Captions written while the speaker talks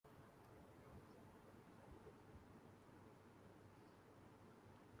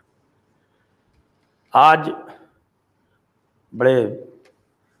आज बड़े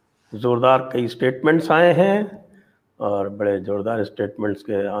ज़ोरदार कई स्टेटमेंट्स आए हैं और बड़े ज़ोरदार स्टेटमेंट्स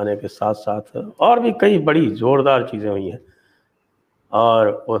के आने के साथ साथ और भी कई बड़ी ज़ोरदार चीज़ें हुई हैं,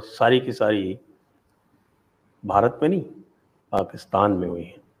 और वो सारी की सारी भारत में नहीं, पाकिस्तान में हुई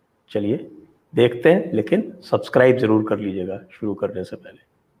हैं। चलिए देखते हैं, लेकिन सब्सक्राइब ज़रूर कर लीजिएगा शुरू करने से पहले।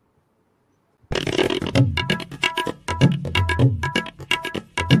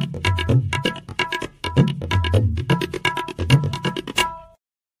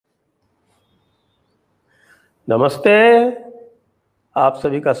 नमस्ते, आप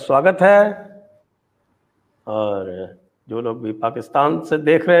सभी का स्वागत है। और जो लोग भी पाकिस्तान से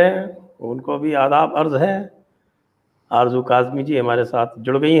देख रहे हैं उनको भी आदाब अर्ज है। आरजू काजमी जी हमारे साथ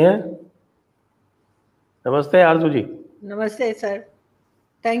जुड़ गई हैं। नमस्ते आरजू जी। नमस्ते sir,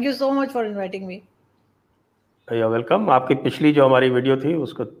 thank you so much for inviting me. You welcome. आपकी पिछली जो हमारी वीडियो थी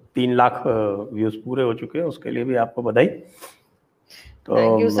उसको 3 लाख व्यूज पूरे हो चुके हैं, उसके लिए भी आपको बधाई। तो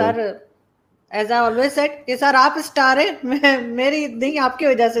thank you sir. As I always said कि सर आप स्टार है, मेरी नहीं, आपकी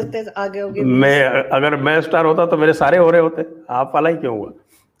वजह से आगे होगी। अगर मैं स्टार होता तो मेरे सारे हो रहे होते, आप वाला ही क्यों हुआ?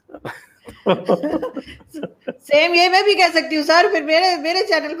 सेम ये मैं भी कह सकती हूँ सर, फिर मेरे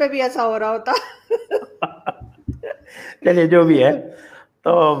चैनल पे भी ऐसा हो रहा होता। चलिए जो भी है,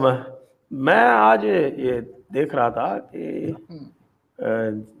 तो मैं आज ये देख रहा था कि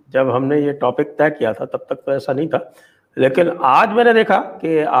जब हमने ये टॉपिक तय किया था तब तक तो ऐसा नहीं था, लेकिन आज मैंने देखा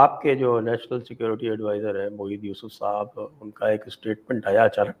कि आपके जो नेशनल सिक्योरिटी एडवाइज़र है मोहिद यूसुफ साहब, उनका एक स्टेटमेंट आया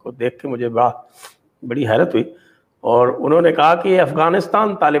अचानक, को देख के मुझे बड़ी हैरत हुई। और उन्होंने कहा कि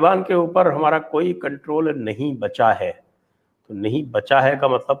अफ़गानिस्तान तालिबान के ऊपर हमारा कोई कंट्रोल नहीं बचा है। तो नहीं बचा है का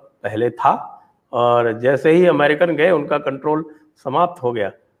मतलब पहले था, और जैसे ही अमेरिकन गए उनका कंट्रोल समाप्त हो गया,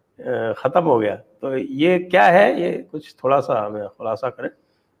 ख़त्म हो गया। तो ये क्या है, ये कुछ थोड़ा सा हमें खुलासा करें,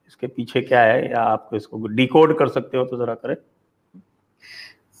 इसके पीछे क्या है, या आप इसको डिकोड कर सकते हो तो ज़रा करें।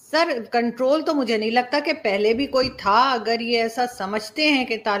 सर कंट्रोल तो मुझे नहीं लगता कि पहले भी कोई था। अगर ये ऐसा समझते हैं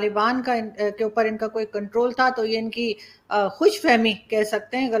कि तालिबान के ऊपर इनका कोई कंट्रोल था, तो ये इनकी खुश फहमी कह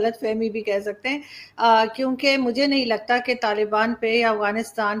सकते हैं, गलत फहमी भी कह सकते हैं, क्योंकि मुझे नहीं लगता कि तालिबान पे या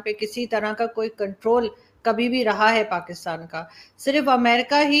अफगानिस्तान पे किसी तरह का कोई कंट्रोल कभी भी रहा है पाकिस्तान का। सिर्फ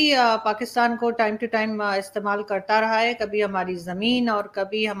अमेरिका ही पाकिस्तान को टाइम टू टाइम इस्तेमाल करता रहा है, कभी हमारी ज़मीन और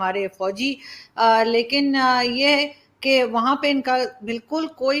कभी हमारे फौजी, लेकिन ये कि वहां पे इनका बिल्कुल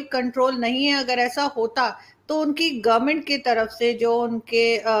कोई कंट्रोल नहीं है। अगर ऐसा होता तो उनकी गवर्नमेंट की तरफ से, जो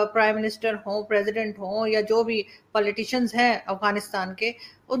उनके प्राइम मिनिस्टर हों, प्रेसिडेंट हों, या जो भी पॉलिटिशियंस हैं अफगानिस्तान के,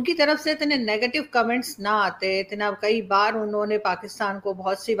 उनकी तरफ से इतने नेगेटिव कमेंट्स ना आते। इतना कई बार उन्होंने पाकिस्तान को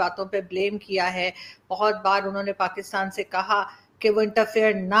बहुत सी बातों पे ब्लेम किया है, बहुत बार उन्होंने पाकिस्तान से कहा कि वो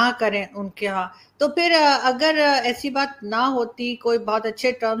इंटरफेयर ना करें उनके यहाँ। तो फिर अगर ऐसी बात ना होती, कोई बहुत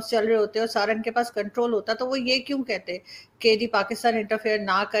अच्छे टर्म्स चल रहे होते और सारा इनके पास कंट्रोल होता, तो वो ये क्यों कहते कि जी पाकिस्तान इंटरफेयर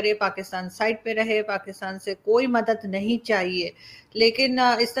ना करे, पाकिस्तान साइड पे रहे, पाकिस्तान से कोई मदद नहीं चाहिए। लेकिन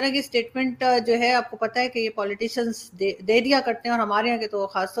इस तरह की स्टेटमेंट जो है, आपको पता है कि ये पॉलिटिशियंस दे दिया करते हैं, और हमारे यहाँ के तो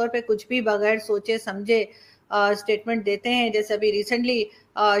खासतौर पे कुछ भी बगैर सोचे समझे स्टेटमेंट देते हैं। जैसे अभी रिसेंटली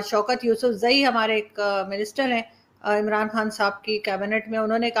शौकत यूसुफजई हमारे एक मिनिस्टर हैं इमरान खान साहब की कैबिनेट में,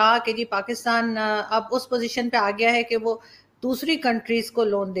 उन्होंने कहा कि जी पाकिस्तान अब उस पोजीशन पे आ गया है कि वो दूसरी कंट्रीज को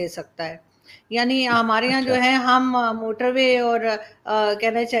लोन दे सकता है। यानी हमारे यहाँ जो है, हम मोटरवे और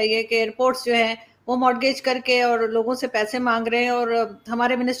कहना चाहिए कि एयरपोर्ट्स जो हैं वो मॉर्गेज करके और लोगों से पैसे मांग रहे हैं, और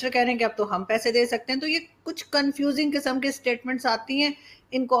हमारे मिनिस्टर कह रहे हैं कि अब तो हम पैसे दे सकते हैं। तो ये कुछ कंफ्यूजिंग किस्म के स्टेटमेंट्स आती हैं,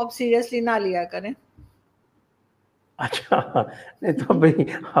 इनको आप सीरियसली ना लिया करें। अच्छा, नहीं तो भाई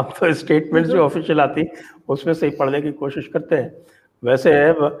हम तो स्टेटमेंट्स जो ऑफिशियल आती उसमें से ही पढ़ने की कोशिश करते हैं। वैसे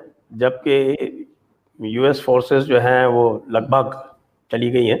जबकि यूएस फोर्सेस जो हैं वो लगभग चली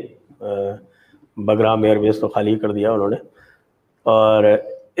गई हैं, बगराम एयरबेस तो खाली कर दिया उन्होंने, और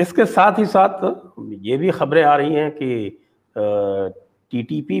इसके साथ ही साथ ये भी खबरें आ रही हैं कि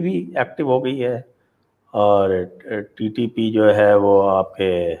टीटीपी भी एक्टिव हो गई है, और टीटीपी जो है वो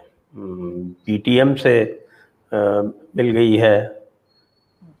आपके पीटीएम से मिल गई है,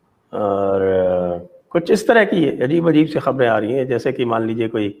 और कुछ इस तरह की अजीब अजीब सी खबरें आ रही हैं, जैसे कि मान लीजिए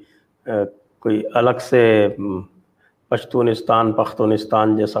कोई अलग से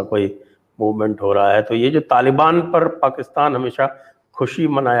पख्तूनिस्तान जैसा कोई मूवमेंट हो रहा है। तो ये जो तालिबान पर पाकिस्तान हमेशा खुशी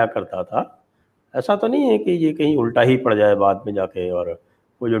मनाया करता था, ऐसा तो नहीं है कि ये कहीं उल्टा ही पड़ जाए बाद में जाके। और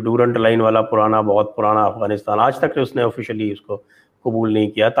वो जो डूरंट लाइन वाला बहुत पुराना अफगानिस्तान, आज तक उसने ऑफिशियली उसको कबूल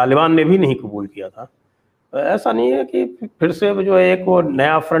नहीं किया, तालिबान ने भी नहीं कबूल किया था। ऐसा नहीं है कि फिर से जो एक वो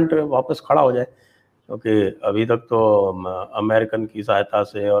नया फ्रंट वापस खड़ा हो जाए, क्योंकि अभी तक तो अमेरिकन की सहायता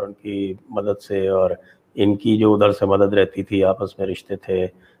से और उनकी मदद से, और इनकी जो उधर से मदद रहती थी, आपस में रिश्ते थे,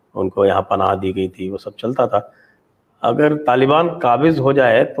 उनको यहाँ पनाह दी गई थी, वो सब चलता था। अगर तालिबान काबिज हो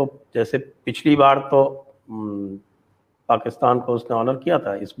जाए तो जैसे पिछली बार तो पाकिस्तान को उसने ऑनर किया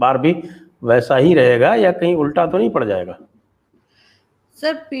था, इस बार भी वैसा ही रहेगा या कहीं उल्टा तो नहीं पड़ जाएगा?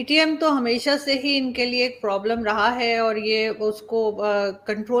 सर पीटीएम तो हमेशा से ही इनके लिए एक प्रॉब्लम रहा है और ये उसको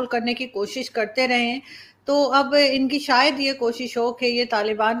कंट्रोल करने की कोशिश करते रहे हैं। तो अब इनकी शायद ये कोशिश हो कि ये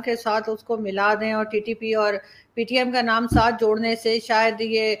तालिबान के साथ उसको मिला दें और टीटीपी और पीटीएम का नाम साथ जोड़ने से शायद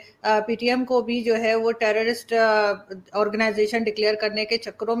ये पीटीएम को भी जो है वो टेररिस्ट ऑर्गेनाइजेशन डिक्लेयर करने के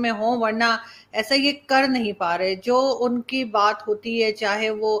चक्करों में हो, वरना ऐसा ये कर नहीं पा रहे। जो उनकी बात होती है, चाहे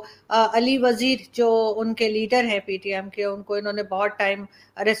वो अली वजीर जो उनके लीडर हैं पीटीएम के, उनको इन्होंने बहुत टाइम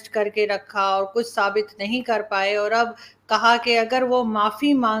अरेस्ट करके रखा और कुछ साबित नहीं कर पाए, और अब कहा कि अगर वो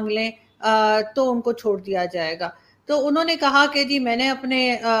माफी मांग लें तो उनको छोड़ दिया जाएगा। तो उन्होंने कहा कि जी मैंने अपने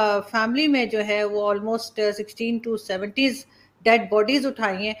फैमिली में जो है वो ऑलमोस्ट 16 टू 70 डेड बॉडीज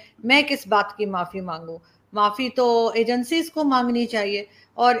उठाई हैं, मैं किस बात की माफी मांगू, माफी तो एजेंसीज को मांगनी चाहिए।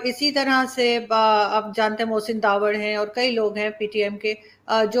 और इसी तरह से अब जानते हैं मोहसिन दावड़ हैं और कई लोग हैं पीटीएम के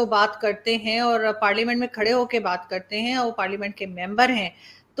जो बात करते हैं और पार्लियामेंट में खड़े होकर बात करते हैं और पार्लियामेंट के मेंबर हैं।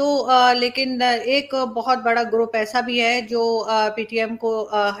 तो लेकिन एक बहुत बड़ा ग्रुप ऐसा भी है जो पीटीएम को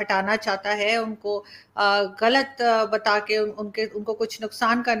हटाना चाहता है, उनको गलत बता के उनको कुछ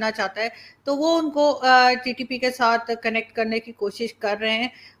नुकसान करना चाहता है। तो वो उनको टीटीपी के साथ कनेक्ट करने की कोशिश कर रहे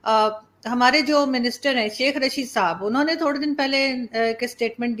हैं। हमारे जो मिनिस्टर हैं शेख रशीद साहब, उन्होंने थोड़े दिन पहले एक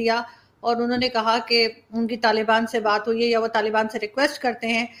स्टेटमेंट दिया और उन्होंने कहा कि उनकी तालिबान से बात हुई है या वो तालिबान से रिक्वेस्ट करते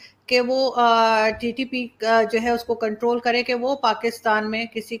हैं कि वो टीटीपी जो है उसको कंट्रोल करे, कि वो पाकिस्तान में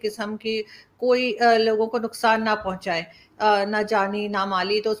किसी किस्म की कोई लोगों को नुकसान ना पहुंचाए, ना जानी ना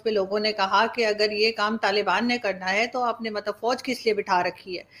माली। तो उस पे लोगों ने कहा कि अगर ये काम तालिबान ने करना है तो आपने मतलब फौज किस लिए बिठा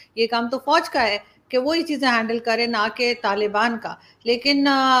रखी है, ये काम तो फौज का है कि वो ये चीज़ें हैंडल करे, ना कि तालिबान का। लेकिन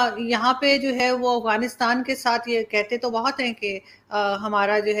यहाँ पे जो है वो अफगानिस्तान के साथ ये कहते तो बहुत हैं कि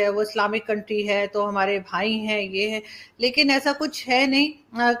हमारा जो है वो इस्लामिक कंट्री है तो हमारे भाई हैं, ये है, लेकिन ऐसा कुछ है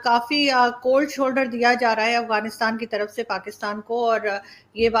नहीं। काफ़ी कोल्ड शोल्डर दिया जा रहा है अफगानिस्तान की तरफ से पाकिस्तान को, और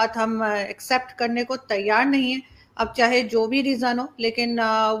ये बात हम एक्सेप्ट करने को तैयार नहीं है। अब चाहे जो भी रीज़न हो, लेकिन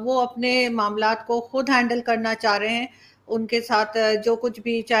वो अपने मामलात को खुद हैंडल करना चाह रहे हैं। उनके साथ जो कुछ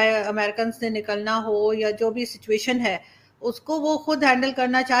भी, चाहे अमेरिकन से निकलना हो या जो भी सिचुएशन है, उसको वो खुद हैंडल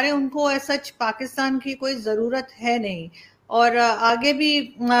करना चाह रहे हैं। उनको ऐसा पाकिस्तान की कोई ज़रूरत है नहीं। और आगे भी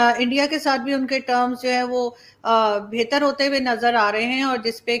इंडिया के साथ भी उनके टर्म्स जो है वो बेहतर होते हुए नज़र आ रहे हैं। और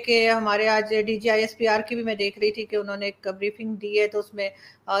जिसपे कि हमारे आज DGISPR की भी मैं देख रही थी कि उन्होंने एक ब्रीफिंग दी है, तो उसमें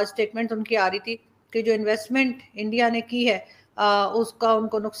स्टेटमेंट उनकी आ रही थी कि जो इन्वेस्टमेंट इंडिया ने की है उसका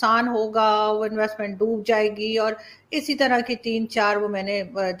उनको नुकसान होगा, वो इन्वेस्टमेंट डूब जाएगी, और इसी तरह की 3-4 वो मैंने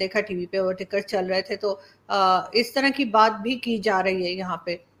देखा टीवी पे वो टिकट चल रहे थे। तो इस तरह की बात भी की जा रही है यहाँ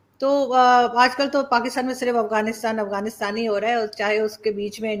पे। तो आजकल तो पाकिस्तान में सिर्फ अफगानिस्तान अफगानिस्तान ही हो रहा है, चाहे उसके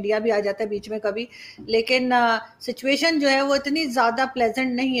बीच में इंडिया भी आ जाता है बीच में कभी। लेकिन सिचुएशन जो है वो इतनी ज़्यादा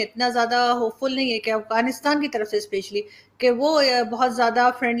प्लेजेंट नहीं है, इतना ज़्यादा होपफुल नहीं है कि अफगानिस्तान की तरफ से स्पेशली कि वो बहुत ज़्यादा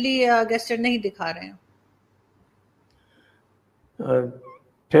फ्रेंडली गेस्चर नहीं दिखा रहे हैं।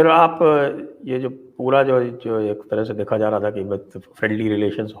 फिर आप ये जो पूरा जो जो एक तरह से देखा जा रहा था कि फ्रेंडली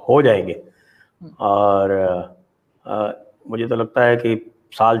रिलेशंस हो जाएंगे, और मुझे तो लगता है कि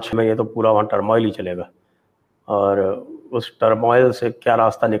साल 6 में ये तो पूरा वहाँ टर्मोइल ही चलेगा, और उस टर्मोइल से क्या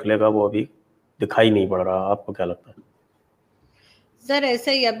रास्ता निकलेगा वो अभी दिखाई नहीं पड़ रहा। आपको क्या लगता है? सर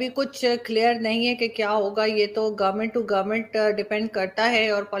ऐसे ही अभी कुछ क्लियर नहीं है कि क्या होगा। ये तो गवर्नमेंट टू गवर्नमेंट डिपेंड करता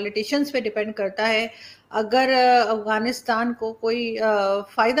है और पॉलिटिशियंस पे डिपेंड करता है। अगर अफगानिस्तान को कोई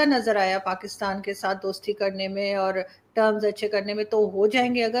फायदा नजर आया पाकिस्तान के साथ दोस्ती करने में और टर्म्स अच्छे करने में, तो हो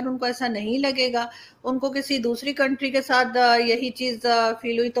जाएंगे। अगर उनको ऐसा नहीं लगेगा, उनको किसी दूसरी कंट्री के साथ यही चीज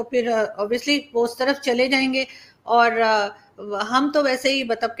फील हुई, तो फिर ऑब्वियसली वो उस तरफ चले जाएंगे। और हम तो वैसे ही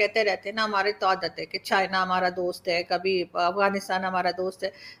मतलब कहते रहते हैं ना, हमारी तो आदत है कि चाइना हमारा दोस्त है, कभी अफगानिस्तान हमारा दोस्त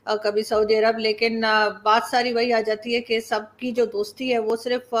है, कभी सऊदी अरब। लेकिन बात सारी वही आ जाती है कि सबकी जो दोस्ती है वो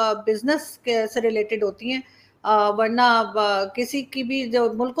सिर्फ बिजनेस से रिलेटेड होती है। वरना किसी की भी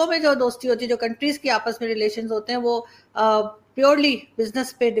जो मुल्कों में जो दोस्ती होती है, जो कंट्रीज की आपस में रिलेशन होते हैं, वो प्योरली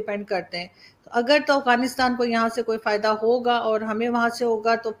बिजनेस पे डिपेंड करते हैं। तो अगर तो अफगानिस्तान को यहाँ से कोई फायदा होगा और हमें वहां से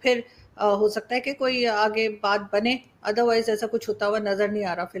होगा, तो फिर हो सकता है कि कोई आगे बात बने। अदरवाइज ऐसा कुछ होता हुआ नजर नहीं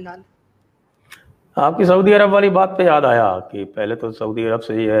आ रहा फिलहाल। आपकी सऊदी अरब वाली बात पे याद आया कि पहले तो सऊदी अरब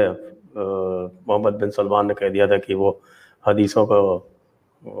से ही है, मोहम्मद बिन सलमान ने कह दिया था कि वो हदीसों को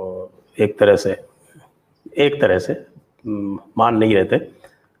एक तरह से मान नहीं रहते।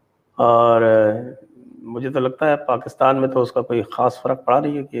 और मुझे तो लगता है पाकिस्तान में तो उसका कोई ख़ास फ़र्क पड़ा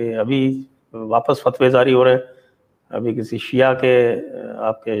नहीं है कि अभी वापस फतवे जारी हो रहे हैं। अभी किसी शिया के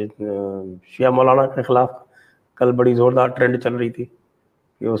आपके शिया मौलाना के खिलाफ कल बड़ी जोरदार ट्रेंड चल रही थी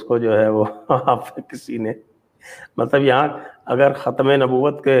कि उसको जो है वो आप किसी ने, मतलब यहाँ अगर ख़त्म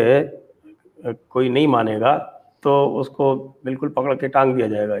नबूवत के कोई नहीं मानेगा तो उसको बिल्कुल पकड़ के टांग दिया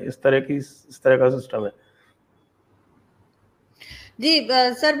जाएगा, इस तरह का सिस्टम है। जी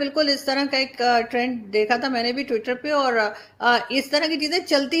सर, बिल्कुल इस तरह का एक ट्रेंड देखा था मैंने भी ट्विटर पे, और इस तरह की चीजें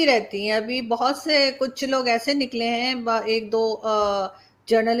चलती रहती हैं। अभी बहुत से कुछ लोग ऐसे निकले हैं, एक दो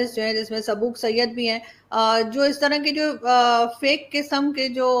जर्नलिस्ट जो हैं, जिसमें सबूक सैयद भी हैं, जो इस तरह के जो फेक किस्म के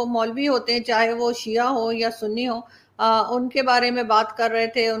जो मौलवी होते हैं, चाहे वो शिया हो या सुन्नी हो, उनके बारे में बात कर रहे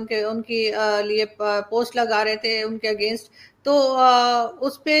थे, उनकी लिए पोस्ट लगा रहे थे उनके अगेंस्ट। तो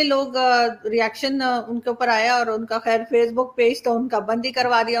उस पे लोग रिएक्शन उनके ऊपर आया, और उनका खैर फेसबुक पेज तो उनका बंद ही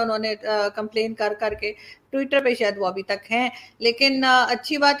करवा दिया उन्होंने, कंप्लेन कर करके। ट्विटर पे शायद वो अभी तक हैं, लेकिन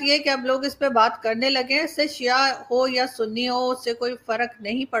अच्छी बात ये है कि अब लोग इस पे बात करने लगे हैं। इससे शिया हो या सुन्नी हो, उससे कोई फर्क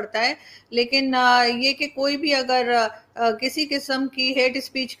नहीं पड़ता है। लेकिन ये कि कोई भी अगर किसी किस्म की हेट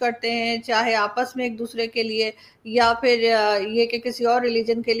स्पीच करते हैं, चाहे आपस में एक दूसरे के लिए, या फिर ये कि किसी और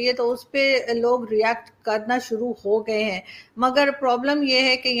रिलीजन के लिए, तो उस पे लोग रिएक्ट करना शुरू हो गए हैं। मगर प्रॉब्लम ये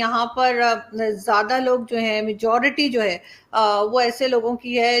है कि यहाँ पर ज्यादा लोग जो है, मेजॉरिटी जो है, वो ऐसे लोगों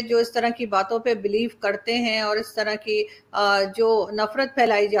की है जो इस तरह की बातों पे बिलीव करते हैं, और इस तरह की जो नफरत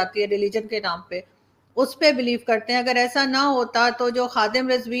फैलाई जाती है रिलीजन के नाम पे, उस पे बिलीव करते हैं। अगर ऐसा ना होता तो जो खादिम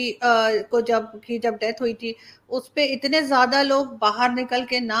रिजवी को जब डेथ हुई थी, उस पे इतने ज्यादा लोग बाहर निकल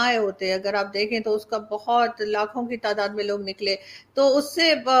के ना आए होते। अगर आप देखें तो उसका बहुत लाखों की तादाद में लोग निकले, तो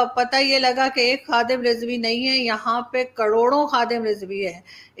उससे पता ये लगा कि एक खादिम रिजवी नहीं है, यहाँ पे करोड़ों खादिम रिजवी है।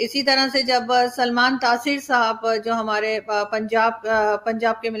 इसी तरह से जब सलमान तासिर साहब, जो हमारे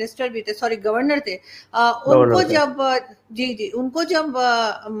पंजाब के मिनिस्टर भी थे, सॉरी गवर्नर थे, उनको गवर्नर थे। जब जी जी, उनको जब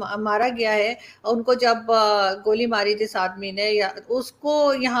मारा गया है, उनको जब गोली मारी जिस आदमी ने, या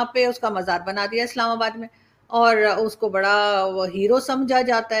उसको यहाँ पे उसका मजार बना दिया इस्लामाबाद में, और उसको बड़ा वो हीरो समझा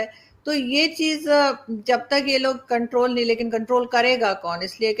जाता है। तो ये चीज जब तक ये लोग कंट्रोल नहीं, लेकिन कंट्रोल करेगा कौन?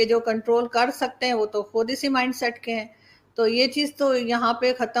 इसलिए कि जो कंट्रोल कर सकते हैं वो तो खुद इसी माइंड सेट के हैं। तो ये चीज तो यहाँ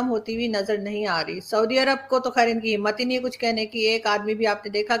पे खत्म होती हुई नजर नहीं आ रही। सऊदी अरब को तो खैर इनकी हिम्मत ही नहीं है कुछ कहने की। एक आदमी भी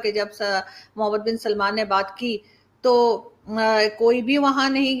आपने देखा कि जब मोहम्मद बिन सलमान ने बात की, तो कोई भी वहां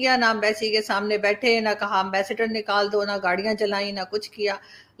नहीं गया, ना एम्बेसी के सामने बैठे, ना कहा एम्बेसडर निकाल दो, ना गाड़ियां जलाई, ना कुछ किया।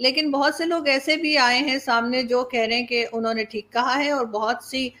 लेकिन बहुत से लोग ऐसे भी आए हैं सामने जो कह रहे हैं कि उन्होंने ठीक कहा है, और बहुत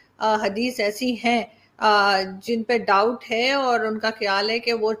सी हदीस ऐसी हैं जिन पे डाउट है, और उनका ख्याल है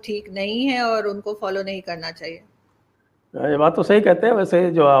कि वो ठीक नहीं है और उनको फॉलो नहीं करना चाहिए। ये बात तो सही कहते हैं। वैसे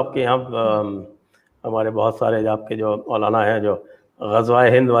जो आपके यहाँ हम्म, हमारे बहुत सारे जो आपके जो मौलाना हैं जो ग़ज़वा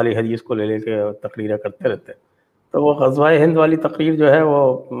हिंद वाली हदीस को ले लेके तकरीरें करते हम्म, रहते हैं, तो वो ग़ज़वा हिंद वाली तकरीर जो है वो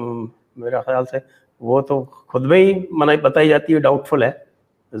मेरा ख्याल से वो तो खुद में ही मना बताई जाती है, डाउटफुल है,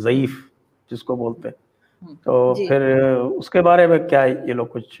 हम्म, ज़ईफ़ जिसको बोलते हैं। हम्म, तो जी। फिर उसके बारे में क्या ये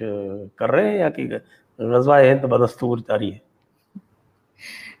लोग कुछ कर रहे हैं, या कि ग़ज़वा हिंद बदस्तूर जारी है?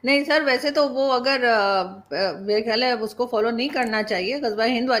 नहीं सर, वैसे तो वो अगर मेरे ख्याल है उसको फॉलो नहीं करना चाहिए, गजवा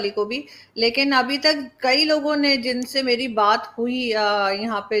हिंद वाली को भी। लेकिन अभी तक कई लोगों ने जिनसे मेरी बात हुई,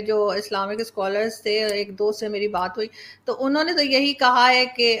 यहाँ पे जो इस्लामिक स्कॉलर्स थे, एक दो से मेरी बात हुई, तो उन्होंने तो यही कहा है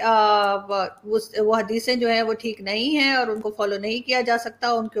कि वो हदीसें जो है वो ठीक नहीं है, और उनको फॉलो नहीं किया जा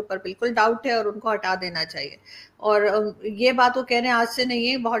सकता, उनके ऊपर बिल्कुल डाउट है, और उनको हटा देना चाहिए। और ये बात वो कह रहे हैं आज से नहीं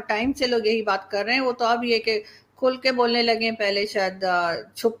है, बहुत टाइम से लोग यही बात कर रहे हैं। वो तो अब ये कि खुल के बोलने लगे हैं, पहले शायद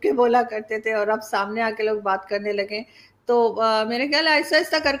छुप के बोला करते थे, और अब सामने आके लोग बात करने लगे। तो मेरे ख्याल है ऐसा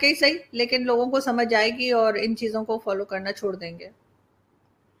ऐसा करके ही सही, लेकिन लोगों को समझ आएगी और इन चीजों को फॉलो करना छोड़ देंगे।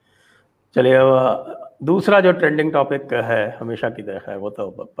 चलिए, अब दूसरा जो ट्रेंडिंग टॉपिक है हमेशा की तरह है, वो तो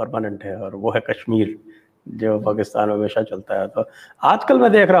परमानेंट है, और वो है कश्मीर, जो हम्म, पाकिस्तान में हमेशा चलता है। तो आजकल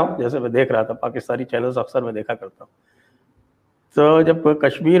मैं देख रहा हूँ, जैसे मैं देख रहा था पाकिस्तानी चैनल्स अक्सर मैं देखा करता हूँ, तो जब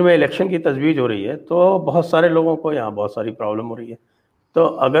कश्मीर में इलेक्शन की तजवीज़ हो रही है तो बहुत सारे लोगों को यहाँ बहुत सारी प्रॉब्लम हो रही है। तो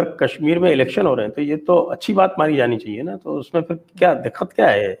अगर कश्मीर में इलेक्शन हो रहे हैं तो ये तो अच्छी बात मानी जानी चाहिए ना, तो उसमें फिर क्या दिक्कत क्या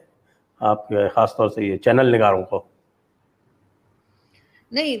है आप खासतौर से ये चैनल निगारों को?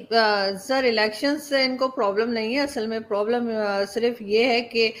 नहीं सर, इलेक्शन से इनको प्रॉब्लम नहीं है। असल में प्रॉब्लम सिर्फ ये है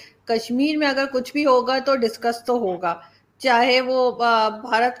कि कश्मीर में अगर कुछ भी होगा तो डिस्कस तो होगा, चाहे वो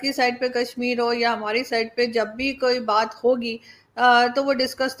भारत की साइड पे कश्मीर हो या हमारी साइड पे। जब भी कोई बात होगी तो वो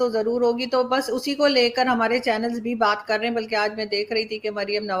डिस्कस तो जरूर होगी। तो बस उसी को लेकर हमारे चैनल्स भी बात कर रहे हैं। बल्कि आज मैं देख रही थी कि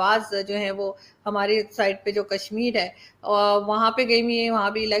मरियम नवाज जो है वो हमारी साइड पे जो कश्मीर है वहां पे गई हुई है,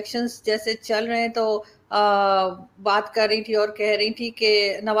 वहां भी इलेक्शंस जैसे चल रहे हैं। तो बात कर रही थी और कह रही थी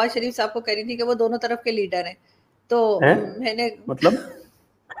कि नवाज शरीफ साहब को कह रही थी कि वो दोनों तरफ के लीडर हैं। तो हैं? मैंने मतलब?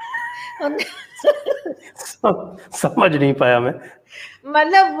 समझ नहीं पाया मैं।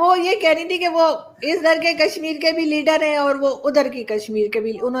 मतलब वो ये कह रही थी कि वो इधर के कश्मीर के भी लीडर हैं और वो उधर की कश्मीर के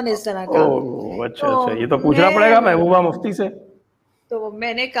भी, उन्होंने इस तरह कहा। ओह अच्छा तो अच्छा, ये तो पूछना पड़ेगा महबूबा मुफ्ती से। तो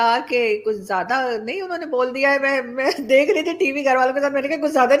मैंने कहा कि कुछ ज्यादा नहीं उन्होंने बोल दिया है। मैं देख रही थी टीवी घर वालों के साथ, मैंने कहा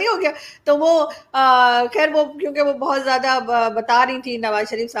कुछ ज्यादा नहीं हो गया? तो वो खैर वो क्योंकि वो बहुत ज्यादा बता रही थी, नवाज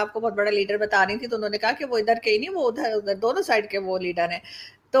शरीफ साहब को बहुत बड़ा लीडर बता रही थी, तो उन्होंने कहा कि वो इधर के ही नहीं, वो उधर उधर दोनों साइड के वो लीडर हैं।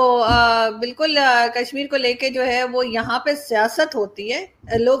 तो बिल्कुल कश्मीर को लेके जो है वो यहाँ पे सियासत होती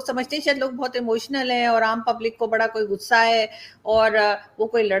है। लोग समझते हैं शायद लोग बहुत इमोशनल हैं और आम पब्लिक को बड़ा कोई गुस्सा है और वो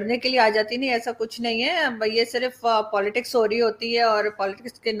कोई लड़ने के लिए आ जाती, नहीं, ऐसा कुछ नहीं है। ये सिर्फ पॉलिटिक्स हो रही होती है और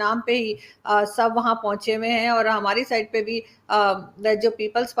पॉलिटिक्स के नाम पे ही सब वहाँ पहुंचे हुए हैं। और हमारी साइड पे भी जो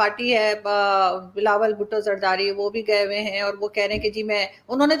पीपल्स पार्टी है, बिलावल भुट्टो जरदारी, वो भी गए हुए हैं और वो कह रहे हैं कि जी मैं,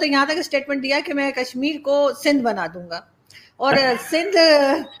 उन्होंने तो यहाँ तक स्टेटमेंट दिया कि मैं कश्मीर को सिंध बना दूंगा। और सिंध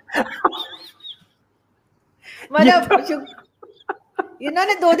ये तो मतलब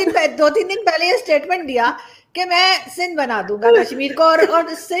इन्होंने 2-3 दिन पहले ये स्टेटमेंट दिया कि मैं सिंध बना दूंगा कश्मीर को।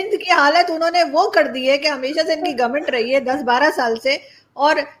 और सिंध की हालत उन्होंने वो कर दी है कि हमेशा से इनकी गवर्नमेंट रही है 10-12 साल से,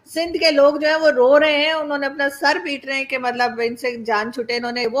 और सिंध के लोग जो है वो रो रहे हैं, उन्होंने अपना सर पीट रहे हैं कि मतलब इनसे जान छूटे।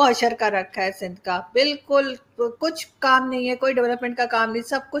 इन्होंने वो हशर कर रखा है सिंध का, बिल्कुल कुछ काम नहीं है, कोई डेवलपमेंट का काम नहीं,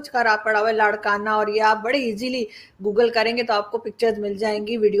 सब कुछ खराब पड़ा हुआ है, लाड़काना। और ये आप बड़े इजीली गूगल करेंगे तो आपको पिक्चर्स मिल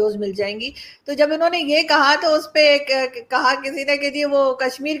जाएंगी, वीडियोस मिल जाएंगी। तो जब इन्होंने ये कहा तो उस पे कहा किसी ने कि जी वो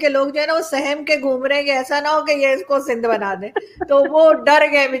कश्मीर के लोग जो है ना वो सहम के घूम रहे हैं कि ऐसा ना हो कि ये इसको सिंध बना दे। तो वो डर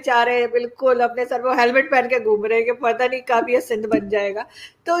गए बेचारे, बिल्कुल अपने सर पर हेलमेट पहन के घूम रहे हैं कि पता नहीं कब ये सिंध बन जाएगा।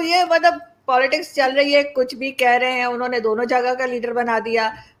 तो ये मतलब पॉलिटिक्स चल रही है, कुछ भी कह रहे हैं। उन्होंने दोनों जगह का लीडर बना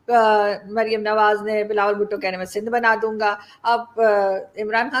दिया, मरियम नवाज ने, बिलावल भुट्टो कह रहे मैं सिंध बना दूंगा। अब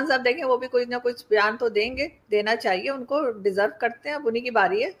इमरान खान साहब देखें, वो भी कुछ ना कुछ बयान तो देंगे, देना चाहिए उनको, डिजर्व करते हैं। अब उन्हीं की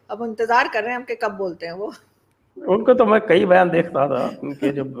बारी है, अब इंतजार कर रहे हैं हम कि कब बोलते हैं वो। उनको तो मैं कई बयान देखता था,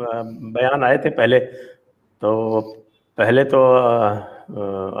 उनके जब बयान आए थे पहले, तो पहले तो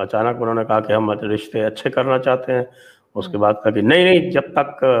अचानक उन्होंने कहा कि हम रिश्ते अच्छे करना चाहते हैं। उसके बाद कहा कि नहीं नहीं, जब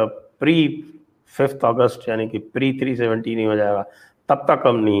तक प्री 5 अगस्त यानी कि प्री 370 नहीं हो जाएगा तब तक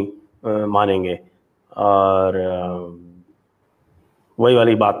हम नहीं मानेंगे। और वही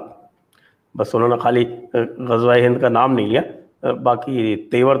वाली बात, बस उन्होंने खाली ग़ज़वा-ए हिंद का नाम नहीं लिया, बाकी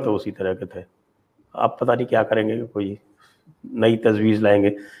तेवर तो उसी तरह के थे। अब पता नहीं क्या करेंगे, कोई नई तजवीज़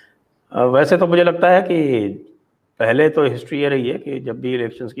लाएंगे। वैसे तो मुझे लगता है कि पहले तो हिस्ट्री ये रही है कि जब भी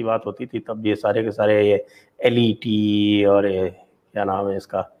इलेक्शंस की बात होती थी तब ये सारे के सारे ये एलईटी और ये क्या नाम है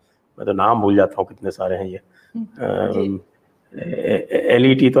इसका, मैं तो नाम भूल जाता हूँ, कितने सारे हैं ये।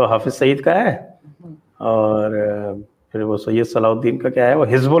 एलईटी तो हाफिज सईद का है, और फिर वो सैयद सलाउद्दीन का क्या है, वो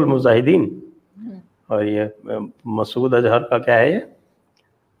हिजबुल मुजाहिदीन, और ये मसूद अजहर का क्या है ये,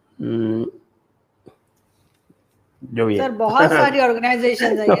 जो भी है सर बहुत सारी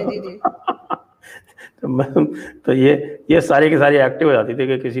ऑर्गेनाइजेशन है ये। जी जी। तो ये सारी की सारी एक्टिव हो जाती थी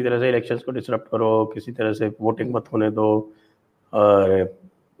कि किसी तरह से इलेक्शंस को डिसरप्ट करो, किसी तरह से वोटिंग मत होने दो, और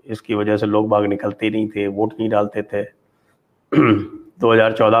इसकी वजह से लोग बाग निकलते नहीं थे, वोट नहीं डालते थे।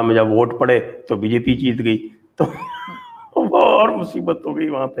 2014 में जब वोट पड़े तो बीजेपी जीत गई, तो वो और मुसीबत हो गई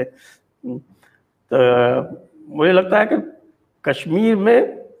वहाँ पे। तो मुझे लगता है कि कश्मीर में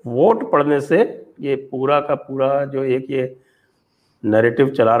वोट पड़ने से ये पूरा का पूरा जो एक ये नैरेटिव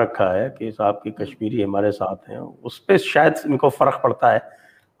चला रखा है कि साहब की कश्मीरी हमारे साथ हैं, उस पर शायद इनको फ़र्क पड़ता है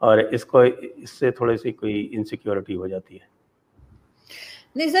और इससे थोड़ी सी कोई इनसिक्योरिटी हो जाती है।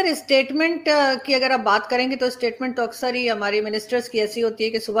 नहीं सर, स्टेटमेंट की अगर आप बात करेंगे तो स्टेटमेंट तो अक्सर ही हमारी मिनिस्टर्स की ऐसी होती है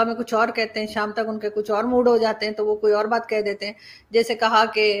कि सुबह में कुछ और कहते हैं, शाम तक उनके कुछ और मूड हो जाते हैं तो वो कोई और बात कह देते हैं। जैसे कहा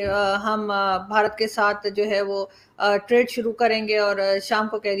कि हम भारत के साथ जो है वो ट्रेड शुरू करेंगे, और शाम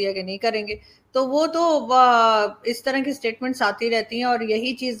को कह दिया कि नहीं करेंगे। तो वो तो इस तरह की स्टेटमेंट्स आती रहती हैं। और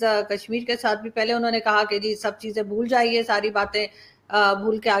यही चीज़ कश्मीर के साथ भी पहले उन्होंने कहा कि जी सब चीज़ें भूल जाइए, सारी बातें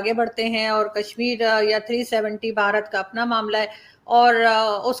भूल के आगे बढ़ते हैं, और कश्मीर या 370 भारत का अपना मामला है। और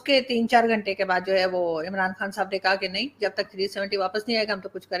उसके 3-4 घंटे के बाद जो है वो इमरान खान साहब ने कहा कि नहीं, जब तक 370 वापस नहीं आएगा हम तो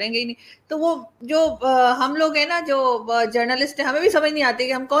कुछ करेंगे ही नहीं। तो वो जो हम लोग हैं ना, जो जर्नलिस्ट है, हमें भी समझ नहीं आती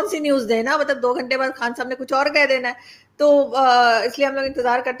कि हम कौन सी न्यूज़ दें ना, मतलब 2 घंटे बाद खान साहब ने कुछ और कह देना है। तो इसलिए हम लोग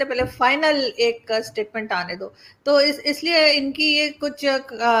इंतजार करते हैं, पहले फाइनल एक स्टेटमेंट आने दो। तो इसलिए इनकी ये कुछ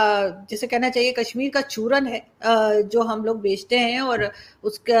जिसे कहना चाहिए कश्मीर का चूरन है जो हम लोग बेचते हैं। और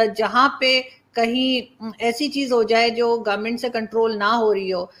उसका जहाँ पे कहीं ऐसी चीज हो जाए जो गवर्नमेंट से कंट्रोल ना हो रही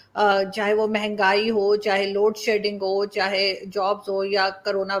हो, चाहे वो महंगाई हो, चाहे लोड शेडिंग हो, चाहे जॉब्स हो, या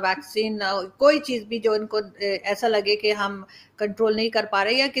कोरोना वैक्सीन, कोई चीज भी जो इनको ऐसा लगे कि हम कंट्रोल नहीं कर पा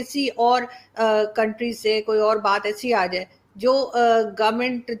रहे, या किसी और कंट्री से कोई और बात ऐसी आ जाए जो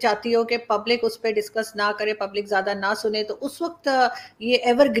गवर्नमेंट चाहती हो कि पब्लिक उस पर डिस्कस ना करे, पब्लिक ज़्यादा ना सुने, तो उस वक्त ये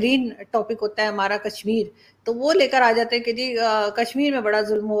एवरग्रीन टॉपिक होता है हमारा कश्मीर। तो वो लेकर आ जाते हैं कि जी कश्मीर में बड़ा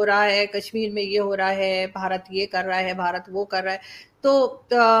जुल्म हो रहा है, कश्मीर में ये हो रहा है, भारत ये कर रहा है, भारत वो कर रहा है। तो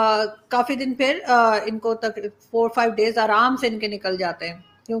काफ़ी दिन फिर इनको तक 4-5 डेज आराम से इनके निकल जाते हैं,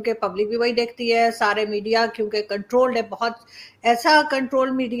 क्योंकि पब्लिक भी वही देखती है, सारे मीडिया क्योंकि कंट्रोल्ड है बहुत। ऐसा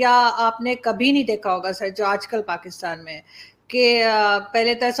कंट्रोल मीडिया आपने कभी नहीं देखा होगा सर, जो आजकल पाकिस्तान में है। कि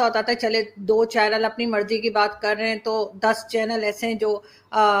पहले तो ऐसा होता था, चले 2 चैनल अपनी मर्जी की बात कर रहे हैं तो 10 चैनल ऐसे हैं जो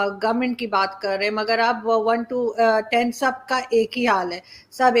गवर्नमेंट की बात कर रहे हैं, मगर अब 1 to 10 सबका एक ही हाल है।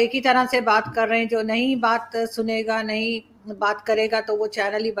 सब एक ही तरह से बात कर रहे हैं, जो नहीं बात सुनेगा, नहीं बात करेगा, तो वो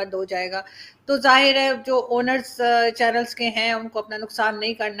चैनल ही बंद हो जाएगा। तो जाहिर है जो ओनर्स चैनल्स के हैं उनको अपना नुकसान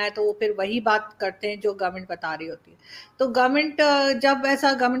नहीं करना है, तो वो फिर वही बात करते हैं जो गवर्नमेंट बता रही होती है। तो गवर्नमेंट जब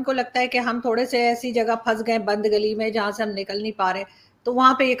ऐसा गवर्नमेंट को लगता है कि हम थोड़े से ऐसी जगह फंस गए बंद गली में जहां से हम निकल नहीं पा रहे, तो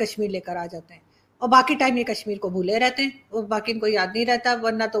वहां पे ये कश्मीर लेकर आ जाते हैं, और बाकी टाइम ये कश्मीर को भूले रहते हैं, और बाकी इनको याद नहीं रहता।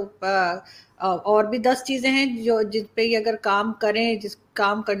 वरना तो और भी 10 चीजें हैं जो जिन पे ये अगर काम करें, जिस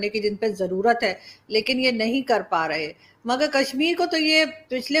काम करने की जिन पे जरूरत है, लेकिन ये नहीं कर पा रहे। मगर कश्मीर को तो ये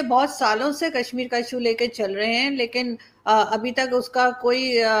पिछले बहुत सालों से कश्मीर का इशू लेके चल रहे हैं, लेकिन अभी तक उसका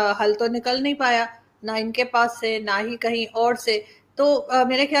कोई हल तो निकल नहीं पाया, ना इनके पास से, ना ही कहीं और से। तो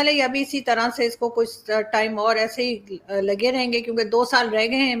मेरे ख्याल है ये अभी इसी तरह से इसको कुछ टाइम और ऐसे ही लगे रहेंगे, क्योंकि 2 साल रह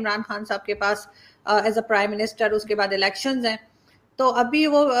गए हैं इमरान खान साहब के पास एज अ प्राइम मिनिस्टर, उसके बाद इलेक्शंस हैं। तो अभी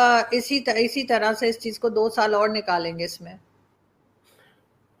वो इसी तरह से इस चीज को 2 साल और निकालेंगे इसमें।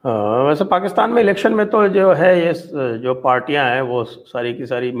 वैसे पाकिस्तान में इलेक्शन में तो जो है ये जो पार्टियां हैं वो सारी की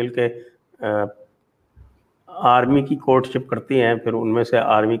सारी मिलके आर्मी की कोर्टशिप करती हैं, फिर उनमें से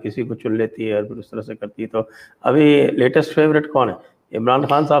आर्मी किसी को चुन लेती है और फिर उस तरह से करती है। तो अभी लेटेस्ट फेवरेट कौन है? इमरान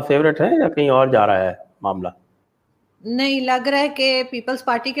खान साहब फेवरेट है या कहीं और जा रहा है मामला? नहीं, लग रहा है कि पीपल्स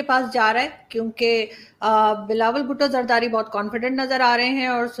पार्टी के पास जा रहा है, क्योंकि बिलावल भुट्टो जरदारी बहुत कॉन्फिडेंट नजर आ रहे हैं,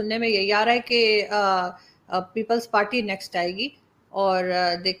 और सुनने में यही आ रहा है कि पीपल्स पार्टी नेक्स्ट आएगी। और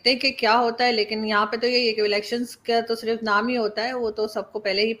देखते हैं कि क्या होता है। लेकिन यहाँ पे तो यही है कि इलेक्शंस का तो सिर्फ नाम ही होता है, वो तो सबको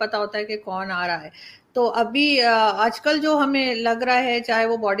पहले ही पता होता है कि कौन आ रहा है। तो अभी आजकल जो हमें लग रहा है, चाहे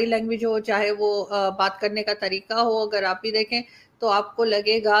वो बॉडी लैंग्वेज हो, चाहे वो बात करने का तरीका हो, अगर आप भी देखें तो आपको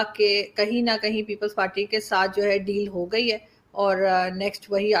लगेगा कि कहीं ना कहीं पीपल्स पार्टी के साथ जो है डील हो गई है, और नेक्स्ट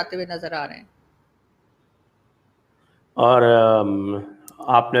वही आते हुए नजर आ रहे हैं। और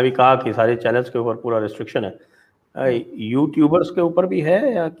आपने अभी कहा कि सारे चैनल्स के ऊपर पूरा रिस्ट्रिक्शन है, यूट्यूबर्स के ऊपर भी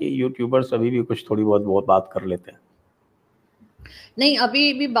है या कि यूट्यूबर्स अभी भी कुछ थोड़ी बहुत बहुत बात कर लेते हैं? नहीं,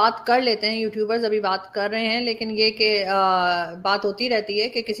 अभी भी बात कर लेते हैं, यूट्यूबर्स अभी बात कर रहे हैं, लेकिन ये कि बात होती रहती है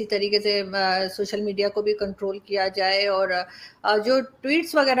कि किसी तरीके से सोशल मीडिया को भी कंट्रोल किया जाए। और जो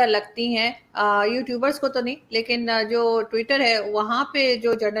ट्वीट्स वगैरह लगती हैं यूट्यूबर्स को तो नहीं, लेकिन जो ट्विटर है वहाँ पे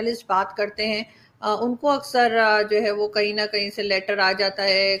जो जर्नलिस्ट बात करते हैं उनको अक्सर जो है वो कहीं ना कहीं से लेटर आ जाता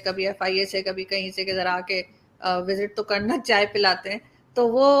है, कभी एफआईए से, कभी कहीं से, कि जरा आके विजिट तो करना, चाय पिलाते हैं। तो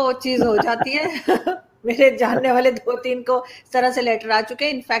वो चीज हो जाती है। मेरे जानने वाले 2-3 को इस तरह से लेटर आ चुके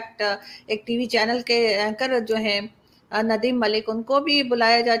हैं। इनफैक्ट एक टीवी चैनल के एंकर जो हैं नदीम मलिक, उनको भी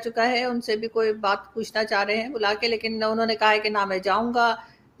बुलाया जा चुका है, उनसे भी कोई बात पूछना चाह रहे हैं बुला के, लेकिन उन्होंने कहा है कि ना मैं जाऊंगा,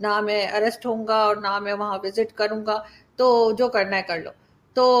 ना मैं अरेस्ट होऊंगा, और ना मैं वहां विजिट करूंगा, तो जो करना है कर लो।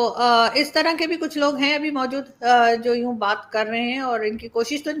 तो इस तरह के भी कुछ लोग हैं अभी मौजूद जो यूं बात कर रहे हैं, और इनकी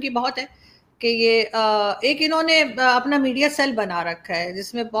कोशिश तो इनकी बहुत है कि ये एक इन्होंने अपना मीडिया सेल बना रखा है,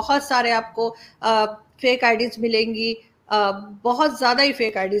 जिसमें बहुत सारे आपको फेक आईडीज मिलेंगी, बहुत ज्यादा ही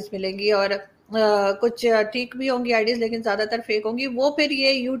फेक आईडीज मिलेंगी, और कुछ ठीक भी होंगी आईडीज, लेकिन ज्यादातर फेक होंगी। वो फिर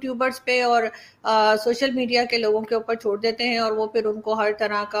ये यूट्यूबर्स पे और सोशल मीडिया के लोगों के ऊपर छोड़ देते हैं, और वो फिर उनको हर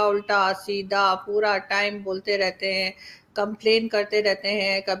तरह का उल्टा सीधा पूरा टाइम बोलते रहते हैं, कंप्लेन करते रहते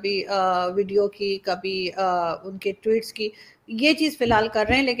हैं, कभी वीडियो की, कभी उनके ट्वीट्स की। ये चीज फिलहाल कर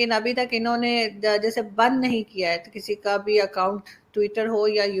रहे हैं, लेकिन अभी तक इन्होंने जैसे बंद नहीं किया है तो किसी का भी अकाउंट, ट्विटर हो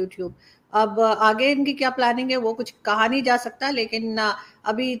या यूट्यूब। अब आगे इनकी क्या प्लानिंग है वो कुछ कहा नहीं जा सकता, लेकिन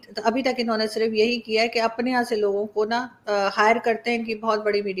अभी अभी तक इन्होंने सिर्फ यही किया है कि अपने यहाँ से लोगों को ना हायर करते हैं, इनकी बहुत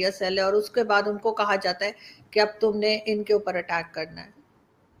बड़ी मीडिया सेल है, और उसके बाद उनको कहा जाता है कि अब तुमने इनके ऊपर अटैक करना है।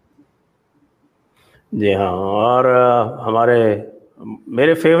 जी हाँ। और हमारे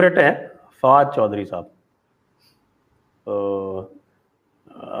मेरे फेवरेट हैं फवाद चौधरी साहब। तो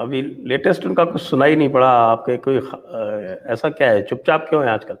अभी लेटेस्ट उनका कुछ सुना ही नहीं पड़ा आपके कोई ऐसा क्या है, चुपचाप क्यों है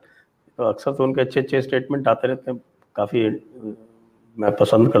आजकल? तो अक्सर तो उनके अच्छे अच्छे स्टेटमेंट आते रहते हैं, काफ़ी मैं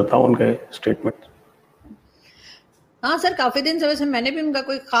पसंद करता हूँ उनके स्टेटमेंट। हाँ सर, काफी दिन से वैसे मैंने भी उनका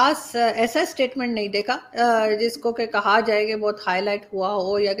कोई खास ऐसा स्टेटमेंट नहीं देखा जिसको कि कहा जाए कि बहुत हाईलाइट हुआ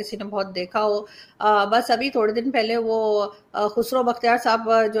हो या किसी ने बहुत देखा हो। बस अभी थोड़े दिन पहले वो खुसरो बख्तियार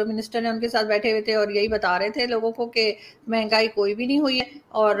साहब जो मिनिस्टर हैं उनके साथ बैठे हुए थे और यही बता रहे थे लोगों को कि महंगाई कोई भी नहीं हुई है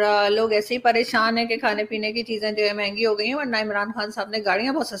और लोग ऐसे ही परेशान है कि खाने पीने की चीजें जो है महंगी हो गई हैं, वरना इमरान खान साहब ने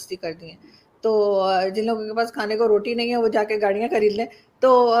गाड़ियां बहुत सस्ती कर दी हैं। तो जिन लोगों के पास खाने को रोटी नहीं है वो जाके गाड़ियां खरीद लें।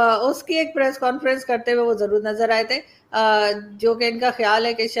 तो उसकी एक प्रेस कॉन्फ्रेंस करते हुए वो जरूर नजर आए थे। जो कि इनका ख्याल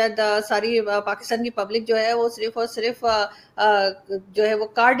है कि शायद सारी पाकिस्तान की पब्लिक जो है वो सिर्फ और सिर्फ जो है वो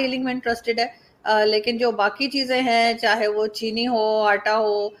कार डीलिंग में इंटरेस्टेड है। लेकिन जो बाकी चीजें हैं, चाहे वो चीनी हो, आटा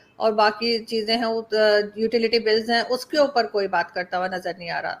हो और बाकी चीजें हैं, यूटिलिटी बिल्स हैं, उसके ऊपर कोई बात करता हुआ नजर नहीं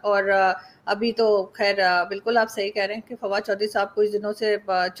आ रहा। और अभी तो खैर बिल्कुल आप सही कह रहे हैं कि फवाद चौधरी साहब कुछ दिनों से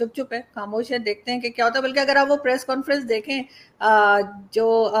चुप चुप है, खामोश है, देखते हैं कि क्या होता है। बल्कि अगर आप वो प्रेस कॉन्फ्रेंस देखें जो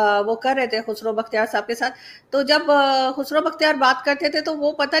वो कर रहे थे खुसरो बख्तियार साहब के साथ, तो जब खुसरो बख्तियार बात करते थे तो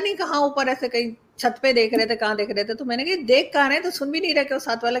वो पता नहीं कहाँ ऊपर ऐसे कहीं छत पे देख रहे थे, कहाँ देख रहे थे, तो मैंने कहा देख कहाँ रहे हैं, तो सुन भी नहीं रहे कि वो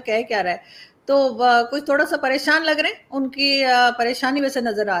साथ वाला कह क्या रहा है। तो कुछ थोड़ा सा परेशान लग रहे हैं, उनकी परेशानी वैसे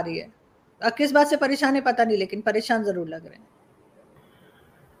नजर आ रही है। किस बात से परेशान है पता नहीं, लेकिन परेशान जरूर लग रहे हैं।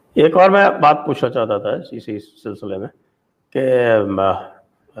 एक और मैं बात पूछना चाहता था इसी सिलसिले में कि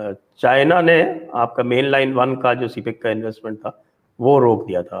चाइना ने आपका मेन लाइन 1 का जो सीपेक का इन्वेस्टमेंट था वो रोक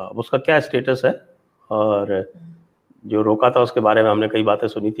दिया था, उसका क्या स्टेटस है? और जो रोका था उसके बारे में हमने कई बातें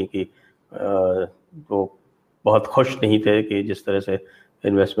सुनी थी कि वो बहुत खुश नहीं थे कि जिस तरह से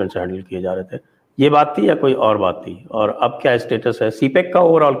इन्वेस्टमेंट्स हैंडल किए जा रहे थे। ये बात थी या कोई और बात थी? और अब क्या स्टेटस है सीपेक का,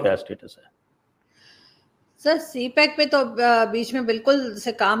 ओवरऑल क्या स्टेटस है? सर सीपैक पे तो बीच में बिल्कुल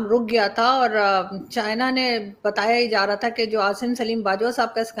से काम रुक गया था और चाइना ने बताया ही जा रहा था कि जो आसिम सलीम बाजवा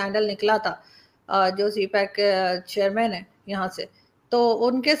साहब का स्कैंडल निकला था, जो सीपैक के चेयरमैन है यहाँ से, तो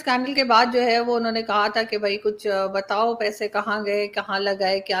उनके स्कैंडल के बाद जो है वो उन्होंने कहा था कि भाई कुछ बताओ पैसे कहाँ गए, कहाँ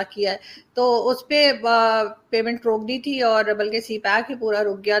लगाए, क्या किया है। तो उस पे पेमेंट रोक दी थी और बल्कि सीपैक ही पूरा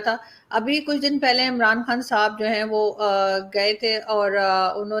रुक गया था। अभी कुछ दिन पहले इमरान खान साहब जो हैं वो गए थे और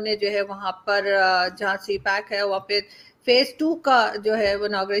उन्होंने जो है वहां पर जहाँ सी पैक है वहाँ पे फेज 2 का जो है वो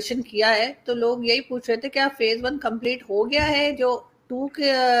इनॉग्रेशन किया है। तो लोग यही पूछ रहे थे क्या फेज 1 कंप्लीट हो गया है, जो टू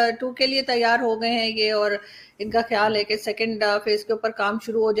के लिए तैयार हो गए हैं ये, और इनका ख्याल है कि सेकंड फेज के ऊपर काम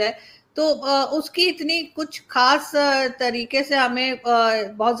शुरू हो जाए। तो उसकी इतनी कुछ खास तरीके से हमें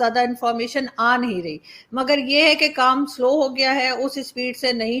बहुत ज्यादा इंफॉर्मेशन आ नहीं रही, मगर ये है कि काम स्लो हो गया है, उस स्पीड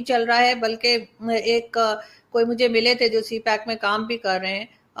से नहीं चल रहा है। बल्कि एक कोई मुझे मिले थे जो सी पैक में काम भी कर रहे हैं,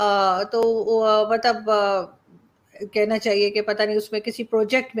 तो मतलब कहना चाहिए कि पता नहीं उसमें किसी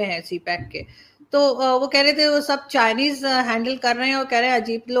प्रोजेक्ट में है सी पैक के। तो वो कह रहे थे वो सब चाइनीज हैंडल कर रहे हैं और कह रहे हैं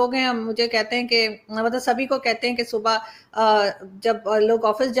अजीब लोग हैं। मुझे कहते हैं कि मतलब सभी को कहते हैं कि सुबह जब लोग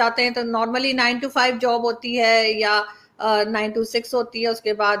ऑफिस जाते हैं तो नॉर्मली 9 to 5 जॉब होती है या 9 to 6 होती है,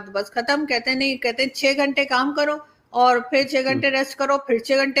 उसके बाद बस खत्म। कहते हैं नहीं, कहते हैं 6 घंटे काम करो और फिर 6 घंटे रेस्ट करो, फिर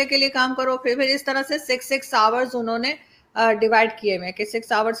 6 घंटे के लिए काम करो, फिर इस तरह से 6 6 आवर्स उन्होंने डिवाइड किए हुए कि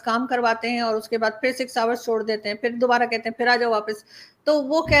 6 आवर्स काम करवाते हैं और उसके बाद फिर 6 आवर्स छोड़ देते हैं, फिर दोबारा कहते हैं फिर आ जाओ वापस। तो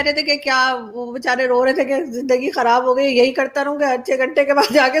वो कह रहे थे कि क्या, वो बेचारे रो रहे थे कि जिंदगी खराब हो गई, यही करता रहूंगा, 6 घंटे के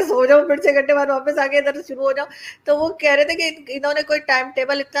बाद जाके सो जाओ, फिर 6 घंटे बाद वापस आके इधर शुरू हो जाओ। तो वो कह रहे थे कि इन्होंने कोई टाइम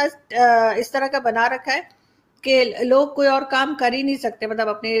टेबल इतना इस तरह का बना रखा है कि लोग कोई और काम कर ही नहीं सकते। मतलब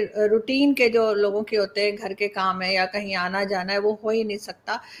अपने रूटीन के जो लोगों के होते हैं, घर के काम है या कहीं आना जाना है, वो हो ही नहीं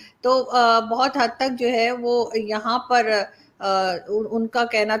सकता। तो बहुत हद तक जो है वो यहाँ पर उनका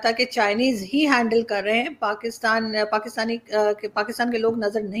कहना था कि चाइनीज ही हैंडल कर रहे हैं, पाकिस्तान के लोग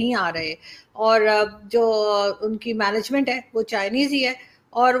नजर नहीं आ रहे। और जो उनकी मैनेजमेंट है वो चाइनीज ही है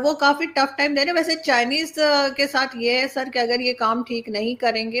और वो काफी टफ टाइम दे रहे हैं। वैसे चाइनीज के साथ ये है सर कि अगर ये काम ठीक नहीं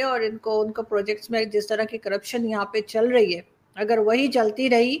करेंगे और इनको उनको प्रोजेक्ट्स में जिस तरह की करप्शन यहाँ पे चल रही है, अगर वही चलती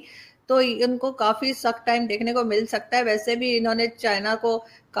रही तो इनको काफी सख्त टाइम देखने को मिल सकता है। वैसे भी इन्होंने चाइना को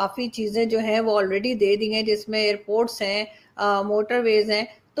काफी चीजें जो हैं वो ऑलरेडी दे दी हैं, जिसमें एयरपोर्ट्स हैं, मोटरवेज हैं,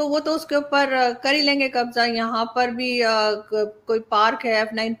 तो वो तो उसके ऊपर कर ही लेंगे कब्जा। यहाँ पर भी कोई पार्क है,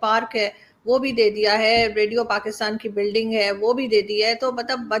 F9 पार्क है, वो भी दे दिया है। रेडियो पाकिस्तान की बिल्डिंग है वो भी दे दी है। तो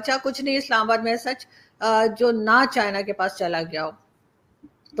मतलब बचा कुछ नहीं इस्लामाबाद में सच जो ना चाइना के पास चला गया हो।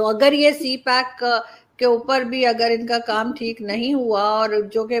 तो अगर ये सी पैक के ऊपर भी अगर इनका काम ठीक नहीं हुआ, और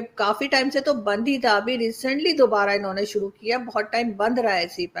जो कि काफी टाइम से तो बंद ही था, अभी रिसेंटली दोबारा इन्होंने शुरू किया, बहुत टाइम बंद रहा है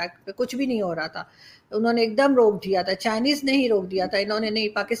सी पैक पे, कुछ भी नहीं हो रहा था, उन्होंने एकदम रोक दिया था। चाइनीज ने ही रोक दिया था, इन्होंने नहीं,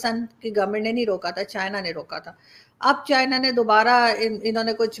 पाकिस्तान की गवर्नमेंट ने नहीं रोका था, चाइना ने रोका था। अब चाइना ने दोबारा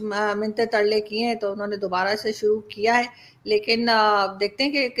इन्होंने कुछ मिन्नतें तरले किए हैं तो उन्होंने दोबारा से शुरू किया है, लेकिन देखते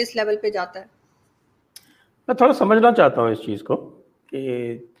हैं कि किस लेवल पे जाता है। मैं थोड़ा समझना चाहता हूँ इस चीज़ को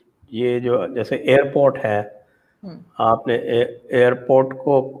कि ये जो जैसे एयरपोर्ट है आपने एयरपोर्ट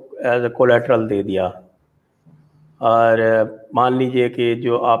को एज ए कोलेटरल दे दिया, और मान लीजिए कि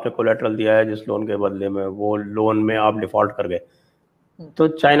जो आपने कोलेटरल दिया है जिस लोन के बदले में, वो लोन में आप डिफॉल्ट कर गए, तो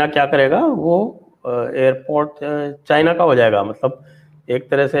चाइना क्या करेगा? वो एयरपोर्ट चाइना का हो जाएगा, मतलब एक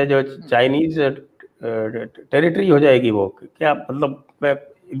तरह से जो चाइनीज टेरिटरी हो जाएगी वो, क्या मतलब? मैं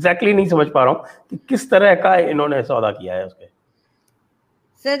एग्जैक्टली नहीं समझ पा रहा हूँ कि किस तरह का इन्होंने सौदा किया है उसके।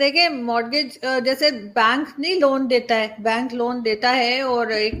 सर देखिए, मॉर्गेज जैसे बैंक नहीं लोन देता है, बैंक लोन देता है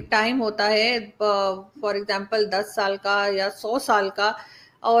और एक टाइम होता है, फॉर एग्जांपल 10 साल का या 100 साल का,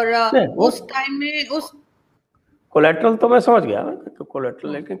 और नहीं, वो उस टाइम में उस कोलेट्रल तो मैं समझ गया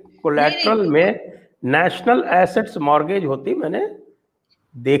कोलेट्रल, लेकिन नहीं कोलेट्रल नहीं में नेशनल एसेट्स मॉर्गेज होती मैंने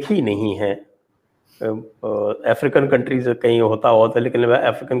देखी नहीं है। अफ्रीकन कंट्रीज कहीं होता होता है, लेकिन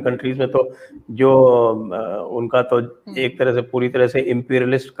अफ्रीकन कंट्रीज में तो जो उनका तो एक तरह से पूरी तरह से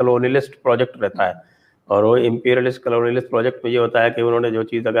इम्पीरियलिस्ट कलोनियलिस्ट प्रोजेक्ट रहता है, और वो इम्पीरियलिस्ट कलोनियलिस्ट प्रोजेक्ट में ये होता है कि उन्होंने जो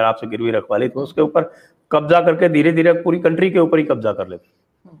चीज़ अगर आपसे गिरवी रखवा ली तो उसके ऊपर कब्जा करके धीरे धीरे पूरी कंट्री के ऊपर ही कब्जा कर लेते।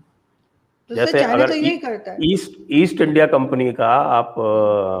 तो सर जैसे चाइना अगर तो यही करता है। ईस्ट ईस्ट इंडिया कंपनी का आप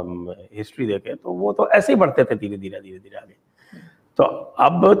हिस्ट्री देखें तो वो तो ऐसे ही बढ़ते थे धीरे धीरे आगे। तो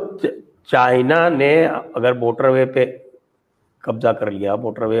अब चाइना ने अगर मोटरवे पे कब्जा कर लिया,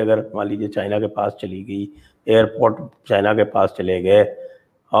 मोटरवे अगर मान लीजिए चाइना के पास चली गई, एयरपोर्ट चाइना के पास चले गए,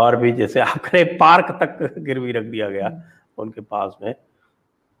 और भी जैसे आपने पार्क तक गिरवी रख दिया गया उनके पास में,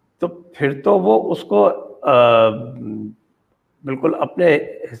 तो फिर तो वो उसको बिल्कुल अपने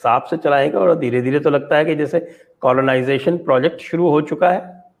हिसाब से चलाएगा, और धीरे धीरे तो लगता है कि जैसे कॉलोनाइजेशन प्रोजेक्ट शुरू हो चुका है।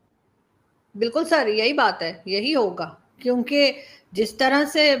 बिल्कुल सर, यही बात है, यही होगा, क्योंकि जिस तरह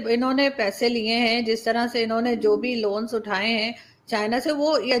से इन्होंने पैसे लिए हैं, जिस तरह से इन्होंने जो भी लोन्स उठाए हैं चाइना से,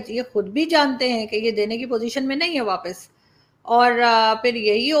 वो ये खुद भी जानते हैं कि ये देने की पोजीशन में नहीं है वापस। और फिर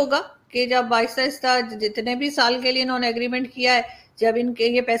यही होगा कि जब आहिस्ता आहिस्ता जितने भी साल के लिए इन्होंने एग्रीमेंट किया है, जब इनके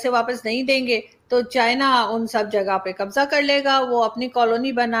ये पैसे वापस नहीं देंगे तो चाइना उन सब जगह पे कब्जा कर लेगा, वो अपनी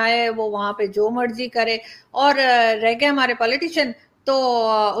कॉलोनी बनाए, वो वहां पे जो मर्जी करे। और रह गए हमारे पॉलिटिशियन, तो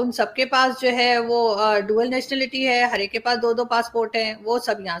उन सबके पास जो है वो डुअल नेशनलिटी है, हर एक के पास दो दो पासपोर्ट हैं, वो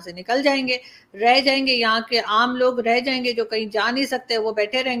सब यहाँ से निकल जाएंगे, रह जाएंगे यहाँ के आम लोग रह जाएंगे जो कहीं जा नहीं सकते, वो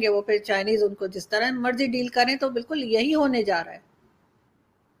बैठे रहेंगे, वो फिर चाइनीज उनको जिस तरह मर्जी डील करें। तो बिल्कुल यही होने जा रहा है।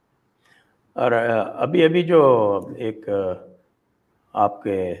 और अभी अभी जो एक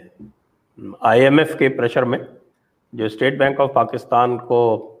आपके आईएमएफ के प्रेशर में जो स्टेट बैंक ऑफ पाकिस्तान को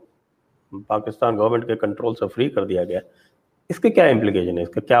पाकिस्तान गवर्नमेंट के कंट्रोल से फ्री कर दिया गया, इसके क्या इम्प्लीकेशन है?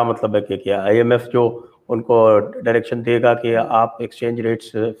 इसका क्या मतलब है कि क्या आईएमएफ जो उनको डायरेक्शन देगा कि आप एक्सचेंज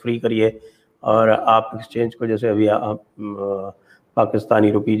रेट्स फ्री करिए, और आप एक्सचेंज को, जैसे अभी आप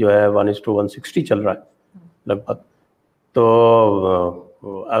पाकिस्तानी रुपी जो है 1:160 चल रहा है लगभग,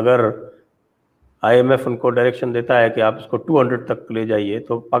 तो अगर आईएमएफ उनको डायरेक्शन देता है कि आप इसको 200 तक ले जाइए,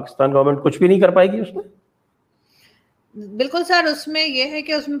 तो पाकिस्तान गवर्नमेंट कुछ भी नहीं कर पाएगी उसमें? बिल्कुल सर, उसमें ये है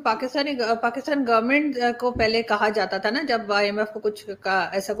कि उसमें पाकिस्तान गवर्नमेंट को पहले कहा जाता था ना, जब आईएमएफ को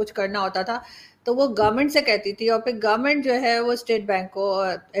ऐसा कुछ करना होता था तो वो गवर्नमेंट से कहती थी, और फिर गवर्नमेंट जो है वो स्टेट बैंक को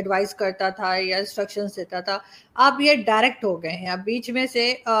एडवाइस करता था या इंस्ट्रक्शंस देता था। अब ये डायरेक्ट हो गए हैं, अब बीच में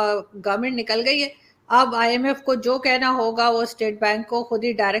से गवर्नमेंट निकल गई है। अब आईएमएफ को जो कहना होगा वो स्टेट बैंक को खुद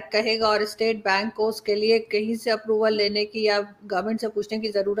ही डायरेक्ट कहेगा, और स्टेट बैंक को उसके लिए कहीं से अप्रूवल लेने की या गवर्नमेंट से पूछने की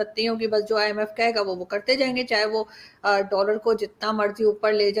जरूरत नहीं होगी। बस जो आईएमएफ कहेगा वो करते जाएंगे, चाहे वो डॉलर को जितना मर्जी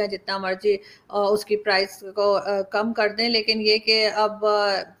ऊपर ले जाए, जितना मर्जी उसकी प्राइस को कम कर दें। लेकिन ये कि अब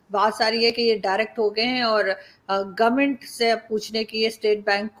बात सारी है कि ये डायरेक्ट हो गए हैं, और गवर्नमेंट से पूछने की स्टेट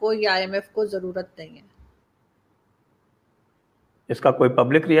बैंक को या आईएमएफ को जरूरत नहीं है। इसका कोई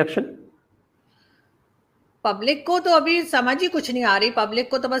पब्लिक रिएक्शन? पब्लिक को तो अभी समझ ही कुछ नहीं आ रही। पब्लिक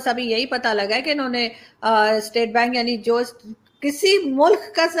को तो बस अभी यही पता लगा है कि इन्होंने स्टेट बैंक, यानी जो किसी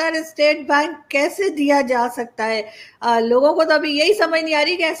मुल्क का सर स्टेट बैंक कैसे दिया जा सकता है, लोगों को तो अभी यही समझ नहीं आ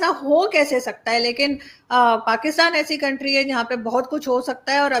रही कि ऐसा हो कैसे सकता है। लेकिन पाकिस्तान ऐसी कंट्री है जहाँ पे बहुत कुछ हो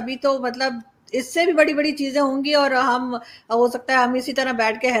सकता है, और अभी तो मतलब इससे भी बड़ी बड़ी चीजें होंगी, और हम हो सकता है हम इसी तरह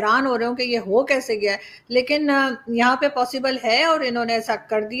बैठ के हैरान हो रहे हो कि ये हो कैसे गया है। लेकिन यहाँ पे पॉसिबल है, और इन्होंने ऐसा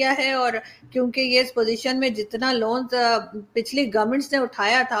कर दिया है। और क्योंकि ये इस पोजीशन में जितना लोन पिछली गवर्नमेंट्स ने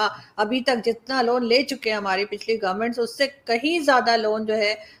उठाया था, अभी तक जितना लोन ले चुके हैं हमारी पिछली गवर्नमेंट्स, उससे कहीं ज्यादा लोन जो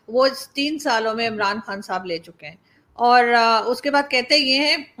है वो 3 सालों में इमरान खान साहब ले चुके हैं। और उसके बाद कहते ये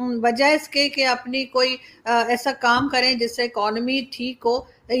हैं, बजाय इसके कि अपनी कोई ऐसा काम करें जिससे इकोनॉमी ठीक हो,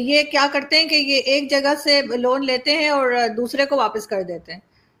 ये क्या करते हैं कि ये एक जगह से लोन लेते हैं और दूसरे को वापस कर देते हैं,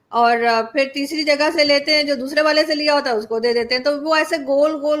 और फिर तीसरी जगह से लेते हैं, जो दूसरे वाले से लिया होता है उसको दे देते हैं। तो वो ऐसे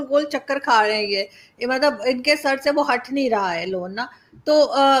गोल गोल गोल चक्कर खा रहे हैं ये मतलब इनके सर से वो हट नहीं रहा है लोन ना। तो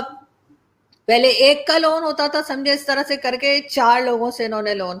पहले एक का लोन होता था समझे, इस तरह से करके 4 लोगों से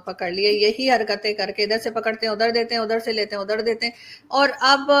इन्होंने लोन पकड़ लिए, यही हरकतें करके इधर से पकड़ते हैं उधर देते हैं, उधर से लेते हैं उधर देते हैं। और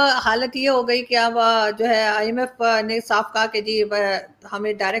अब हालत ये हो गई कि अब जो है IMF ने साफ कहा कि जी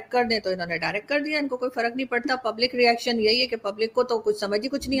हमें डायरेक्ट कर दें, तो इन्होंने डायरेक्ट कर दिया, इनको कोई फर्क नहीं पड़ता। पब्लिक रिएक्शन यही है कि पब्लिक को तो कुछ समझ ही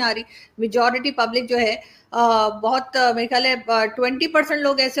कुछ नहीं आ रही। मेजॉरिटी पब्लिक जो है बहुत मेरे ख्याल है 20%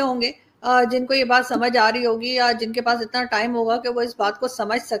 लोग ऐसे होंगे जिनको ये बात समझ आ रही होगी, या जिनके पास इतना टाइम होगा कि वो इस बात को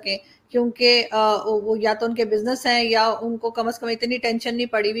समझ सकें, क्योंकि वो या तो उनके बिजनेस हैं या उनको कम से कम इतनी टेंशन नहीं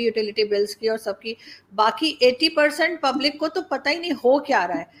पड़ी हुई यूटिलिटी बिल्स की और सबकी। बाकी 80% पब्लिक को तो पता ही नहीं हो क्या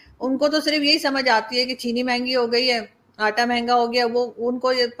रहा है। उनको तो सिर्फ यही समझ आती है कि चीनी महंगी हो गई है, आटा महंगा हो गया, वो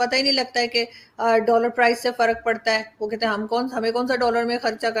उनको ये पता ही नहीं लगता है कि डॉलर प्राइस से फर्क पड़ता है। वो कहते हैं हमें कौन सा डॉलर में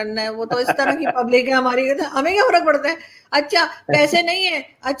खर्चा करना है। वो तो इस तरह की पब्लिक है हमारी, कहते हैं हमें क्या फर्क पड़ता है। अच्छा पैसे नहीं है,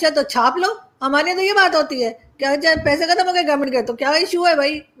 अच्छा तो छाप लो। हमारे तो ये बात होती है कि अच्छा पैसे खत्म हो गए गवर्नमेंट के तो क्या इशू है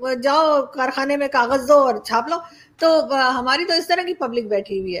भाई, जाओ कारखाने में कागज दो और छाप लो। तो हमारी तो इस तरह की पब्लिक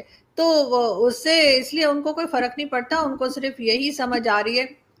बैठी हुई है। तो उससे इसलिए उनको कोई फर्क नहीं पड़ता, उनको सिर्फ यही समझ आ रही है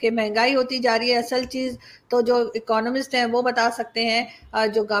कि महंगाई होती जा रही है। असल चीज तो जो इकोनॉमिस्ट हैं वो बता सकते हैं,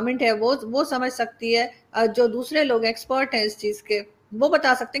 जो गवर्नमेंट है वो समझ सकती है, जो दूसरे लोग एक्सपर्ट हैं इस चीज के वो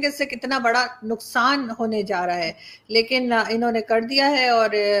बता सकते हैं कि इससे कितना बड़ा नुकसान होने जा रहा है। लेकिन इन्होंने कर दिया है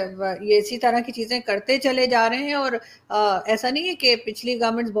और ये इसी तरह की चीजें करते चले जा रहे हैं। और ऐसा नहीं है कि पिछली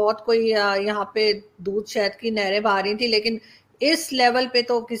गवर्नमेंट बहुत कोई यहाँ पे दूध शहद की नहरें बहा रही थी, लेकिन इस लेवल पे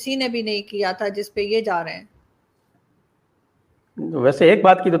तो किसी ने भी नहीं किया था जिस पे ये जा रहे हैं। वैसे एक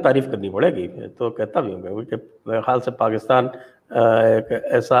बात की तो तारीफ करनी पड़ेगी, तो कहता भी हूँ क्योंकि मेरे ख्याल से पाकिस्तान एक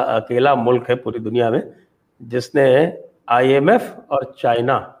ऐसा अकेला मुल्क है पूरी दुनिया में जिसने IMF और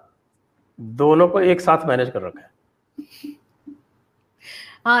चाइना दोनों को एक साथ मैनेज कर रखा है।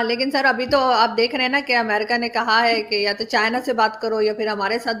 हाँ लेकिन सर अभी तो आप देख रहे हैं ना कि अमेरिका ने कहा है कि या तो चाइना से बात करो या फिर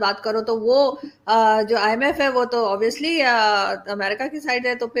हमारे साथ बात करो। तो वो जो IMF है वो तो ऑब्वियसली अमेरिका की साइड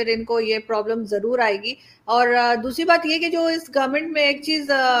है, तो फिर इनको ये प्रॉब्लम जरूर आएगी। और दूसरी बात ये कि जो इस गवर्नमेंट में एक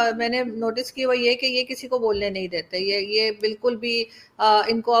चीज मैंने नोटिस की वो ये कि ये किसी को बोलने नहीं देते। ये बिल्कुल भी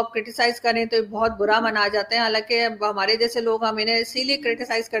इनको आप क्रिटिसाइज करें तो बहुत बुरा मना जाते हैं। हालांकि हमारे जैसे लोग हम इन्हें इसीलिए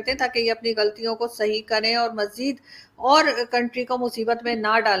क्रिटिसाइज करते हैं ताकि ये अपनी गलतियों को सही करें और मजीद और कंट्री को मुसीबत में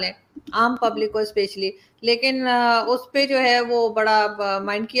ना डालें, आम पब्लिक को स्पेशली। लेकिन उस पे जो है वो बड़ा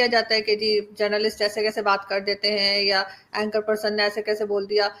माइंड किया जाता है कि जी जर्नलिस्ट ऐसे कैसे बात कर देते हैं या एंकर पर्सन ने ऐसे कैसे बोल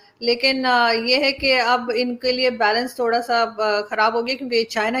दिया। लेकिन ये है कि अब इनके लिए बैलेंस थोड़ा सा खराब हो गया, क्योंकि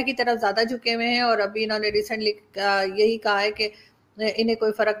चाइना की तरफ ज्यादा झुके हुए हैं। और अभी इन्होंने रिसेंटली यही कहा है कि इन्हें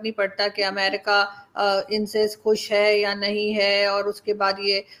कोई फर्क नहीं पड़ता कि अमेरिका इनसे खुश है या नहीं है। और उसके बाद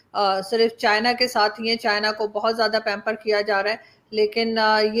ये सिर्फ चाइना के साथ ही है, चाइना को बहुत ज्यादा पैम्पर किया जा रहा है। लेकिन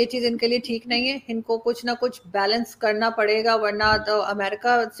ये चीज इनके लिए ठीक नहीं है, इनको कुछ ना कुछ बैलेंस करना पड़ेगा, वरना तो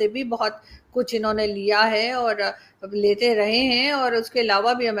अमेरिका से भी बहुत कुछ इन्होंने लिया है और लेते रहे हैं। और उसके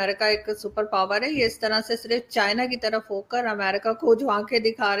अलावा भी अमेरिका एक सुपर पावर है, ये इस तरह से सिर्फ चाइना की तरफ होकर अमेरिका को जो आंखें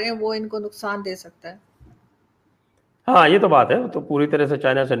दिखा रहे हैं वो इनको नुकसान दे सकता है। हाँ ये तो बात है, तो पूरी तरह से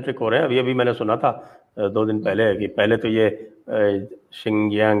चाइना सेंट्रिक हो रहे हैं। अभी मैंने सुना था 2 दिन पहले कि पहले तो ये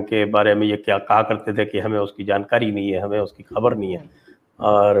शिंगयांग के बारे में ये क्या कहा करते थे कि हमें उसकी जानकारी नहीं है, हमें उसकी खबर नहीं है।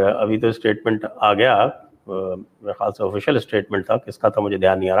 और अभी तो स्टेटमेंट आ गया, मेरे ख्याल से ऑफिशियल स्टेटमेंट था, किसका था मुझे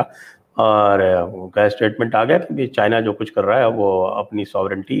ध्यान नहीं आ रहा। और उनका स्टेटमेंट आ गया कि चाइना जो कुछ कर रहा है वो अपनी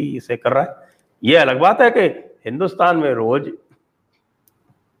सॉवरेंटी से कर रहा है। ये अलग बात है कि हिंदुस्तान में रोज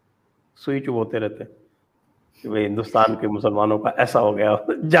सुई चुभोते रहते हैं कि भाई हिंदुस्तान के मुसलमानों का ऐसा हो गया।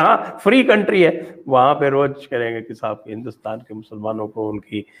 जहाँ फ्री कंट्री है वहाँ पे रोज करेंगे कि साहब हिंदुस्तान के मुसलमानों को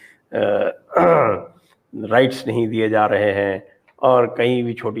उनकी राइट्स नहीं दिए जा रहे हैं, और कहीं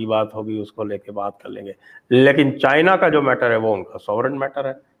भी छोटी बात होगी उसको लेके बात कर लेंगे। लेकिन चाइना का जो मैटर है वो उनका सॉवरेन मैटर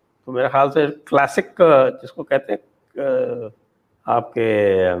है। तो मेरे ख्याल से क्लासिक जिसको कहते हैं आपके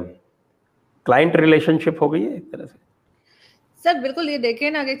क्लाइंट रिलेशनशिप हो गई है एक तरह से। सर बिल्कुल, ये देखिए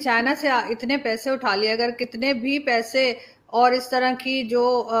ना कि चाइना से इतने पैसे उठा लिए, अगर कितने भी पैसे और इस तरह की जो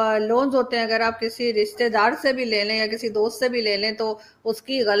लोन्स होते हैं अगर आप किसी रिश्तेदार से भी ले लें या किसी दोस्त से भी ले लें, तो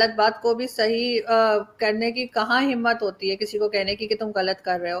उसकी गलत बात को भी सही करने की कहाँ हिम्मत होती है किसी को कहने की कि तुम गलत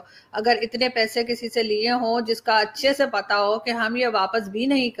कर रहे हो। अगर इतने पैसे किसी से लिए हों जिसका अच्छे से पता हो कि हम ये वापस भी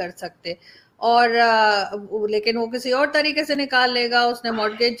नहीं कर सकते, और लेकिन वो किसी और तरीके से निकाल लेगा, उसने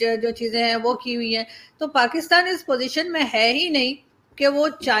मॉर्गेज जो चीजें हैं वो की हुई हैं। तो पाकिस्तान इस पोजीशन में है ही नहीं कि वो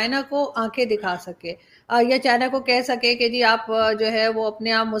चाइना को आंखें दिखा सके या चाइना को कह सके कि जी आप जो है वो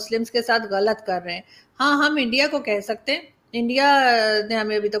अपने आप मुस्लिम्स के साथ गलत कर रहे हैं। हाँ हम इंडिया को कह सकते हैं, इंडिया ने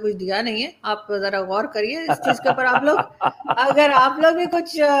हमें अभी तक कुछ दिया नहीं है। आप जरा गौर करिए इस चीज के ऊपर। आप लोग अगर आप लोग भी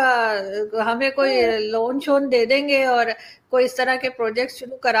कुछ हमें कोई लोन शोन दे देंगे और कोई इस तरह के प्रोजेक्ट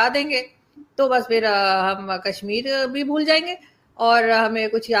शुरू करा देंगे तो बस फिर हम कश्मीर भी भूल जाएंगे और हमें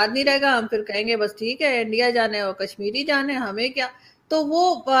कुछ याद नहीं रहेगा। हम फिर कहेंगे बस ठीक है, इंडिया जाना है और कश्मीर ही जाना है, हमें क्या। तो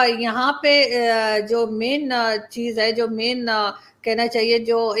वो यहाँ पे जो मेन चीज है, जो मेन कहना चाहिए,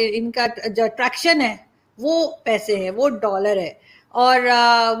 जो इनका जो अट्रैक्शन है वो पैसे है, वो डॉलर है। और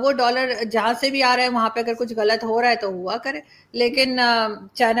वो डॉलर जहां से भी आ रहा है वहां पे अगर कुछ गलत हो रहा है तो हुआ करे। लेकिन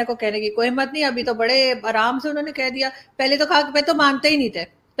चाइना को कहने की कोई हिम्मत नहीं। अभी तो बड़े आराम से उन्होंने कह दिया। पहले तो कहा, पहले तो मानते ही नहीं थे,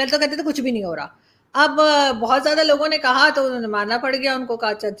 पहले तो कहते थे कुछ भी नहीं हो रहा। अब बहुत ज्यादा लोगों ने कहा तो उन्होंने मानना पड़ गया उनको, कहा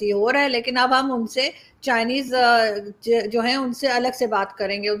अच्छा जी हो रहा है। लेकिन अब हम उनसे चाइनीज जो है उनसे अलग से बात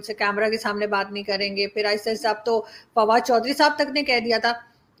करेंगे, उनसे कैमरा के सामने बात नहीं करेंगे। फिर ऐसे ऐसे अब तो फवाद चौधरी साहब तक ने कह दिया था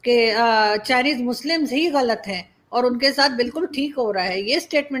कि चाइनीज मुस्लिम्स ही गलत हैं और उनके साथ बिल्कुल ठीक हो रहा है। ये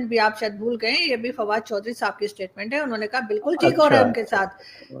स्टेटमेंट भी आप शायद भूल गए, ये भी फवाद चौधरी साहब की स्टेटमेंट है। उन्होंने कहा बिल्कुल ठीक हो रहा अच्छा है उनके अच्छा साथ।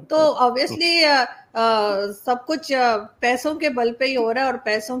 अच्छा तो अच्छा अच्छा। ऑब्वियसली सब कुछ पैसों के बल पे ही हो रहा है और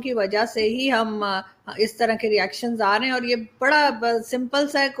पैसों की वजह से ही हम इस तरह के रिएक्शंस आ रहे हैं। और ये बड़ा सिंपल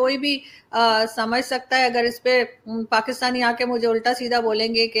सा है, कोई भी समझ सकता है। अगर इस पे पाकिस्तानी आके मुझे उल्टा सीधा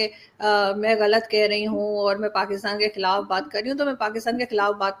बोलेंगे कि मैं गलत कह रही हूँ और मैं पाकिस्तान के खिलाफ बात कर रही हूँ, तो मैं पाकिस्तान के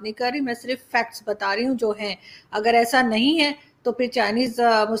खिलाफ बात नहीं कर रही, मैं सिर्फ फैक्ट्स बता रही हूँ जो हैं। अगर ऐसा नहीं है तो फिर चाइनीज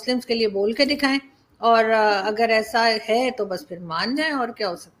मुस्लिम्स के लिए बोल के दिखाएं, और अगर ऐसा है तो बस फिर मान जाएं, और क्या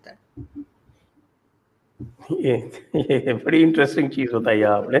हो सकता है। ये ये बड़ी इंटरेस्टिंग चीज बताई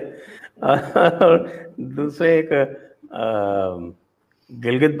आपने। और दूसरे एक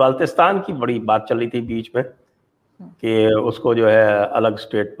गिलगित बाल्टिस्तान की बड़ी बात चल रही थी बीच में कि उसको जो है अलग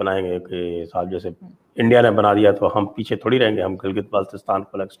स्टेट बनाएंगे, कि साहब जैसे इंडिया ने बना दिया तो हम पीछे थोड़ी रहेंगे, हम गिलगित बाल्टिस्तान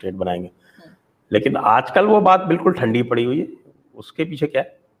को अलग स्टेट बनाएंगे। लेकिन आजकल वो बात बिल्कुल ठंडी पड़ी हुई है, उसके पीछे क्या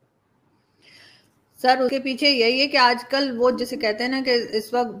है? सर उसके पीछे यही है कि आजकल वो जैसे कहते हैं ना कि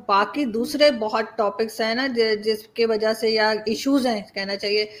इस वक्त बाकी दूसरे बहुत टॉपिक्स हैं ना, जिसके वजह से, या इश्यूज हैं कहना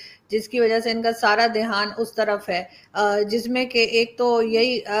चाहिए, जिसकी वजह से इनका सारा ध्यान उस तरफ है। जिसमें कि एक तो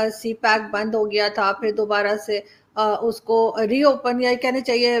यही सी पैक बंद हो गया था, फिर दोबारा से उसको रीओपन, या कहना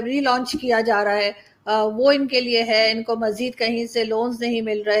चाहिए रीलॉन्च किया जा रहा है। वो इनके लिए है, इनको मजीद कहीं से लोन्स नहीं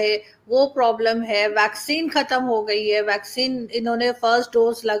मिल रहे, वो प्रॉब्लम है। वैक्सीन खत्म हो गई है, वैक्सीन इन्होंने फर्स्ट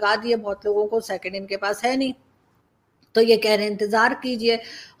डोज लगा दिए बहुत लोगों को, सेकंड इनके पास है नहीं, तो ये कह रहे हैं इंतजार कीजिए।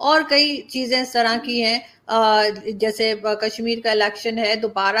 और कई चीजें इस तरह की हैं, जैसे कश्मीर का इलेक्शन है,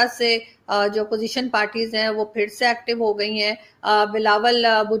 दोबारा से जो अपोजिशन पार्टीज हैं वो फिर से एक्टिव हो गई हैं। बिलावल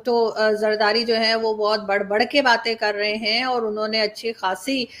भुट्टो जरदारी जो है वो बहुत बढ़ बढ़ के बातें कर रहे हैं, और उन्होंने अच्छी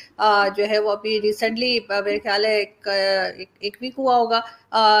खासी जो है वो अभी रिसेंटली मेरे ख्याल है एक वीक हुआ होगा,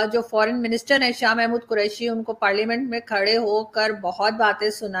 जो फॉरेन मिनिस्टर हैं शाह महमूद कुरैशी, उनको पार्लियामेंट में खड़े होकर बहुत बातें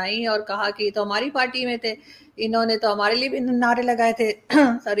सुनाई और कहा कि तो हमारी पार्टी में थे, इन्होंने तो हमारे लिए भी नारे लगाए थे।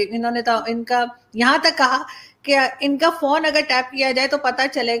 सॉरी, इन्होंने तो इनका यहाँ तक कहा कि इनका फोन अगर टैप किया जाए तो पता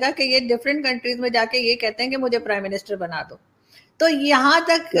चलेगा कि ये डिफरेंट कंट्रीज में जाके ये कहते हैं कि मुझे प्राइम मिनिस्टर बना दो। तो यहाँ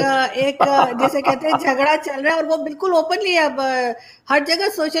तक एक जैसे कहते हैं झगड़ा चल रहा है, और वो बिल्कुल ओपनली अब हर जगह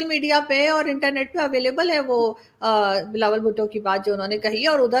सोशल मीडिया पे और इंटरनेट पे अवेलेबल है वो बिलावल भुट्टो की बात जो उन्होंने कही है।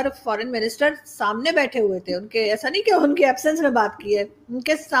 और उधर फॉरेन मिनिस्टर सामने बैठे हुए थे उनके, ऐसा नहीं कि उनके एब्सेंस में बात की है,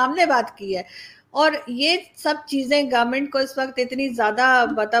 उनके सामने बात की है। और ये सब चीजें गवर्नमेंट को इस वक्त इतनी ज्यादा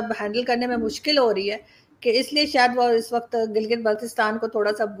मतलब हैंडल करने में मुश्किल हो रही है कि इसलिए शायद वो इस वक्त गिलगित बल्तिस्तान को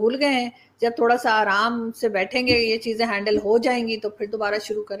थोड़ा सा भूल गए हैं। जब थोड़ा सा आराम से बैठेंगे, ये चीजें हैंडल हो जाएंगी, तो फिर दोबारा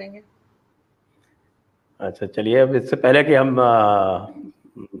शुरू करेंगे। अच्छा चलिए, अब इससे पहले कि हम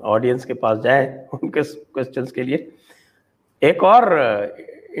ऑडियंस के पास जाएं उनके क्वेश्चंस के लिए, एक और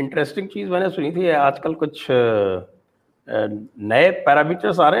इंटरेस्टिंग चीज मैंने सुनी थी आजकल, कुछ नए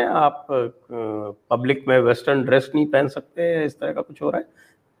पैरामीटर्स आ रहे हैं। आप पब्लिक में वेस्टर्न ड्रेस नहीं पहन सकते, इस तरह का कुछ हो रहा है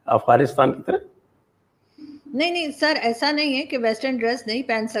अफगानिस्तान की तरह। नहीं नहीं सर, ऐसा नहीं है कि वेस्टर्न ड्रेस नहीं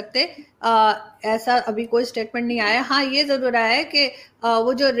पहन सकते। ऐसा अभी कोई स्टेटमेंट नहीं आया। हाँ, ये जरूर आया है कि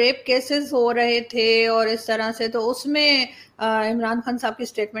वो जो रेप केसेस हो रहे थे और इस तरह से, तो उसमें इमरान खान साहब की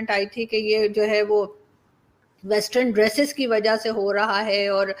स्टेटमेंट आई थी कि ये जो है वो वेस्टर्न ड्रेसेस की वजह से हो रहा है,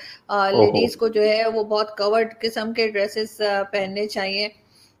 और ओहो। लेडीज को जो है वो बहुत कवर्ड किस्म के ड्रेसेस पहनने चाहिए।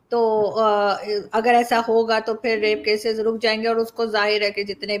 तो अगर ऐसा होगा तो फिर रेप केसेस रुक जाएंगे, और उसको जाहिर है कि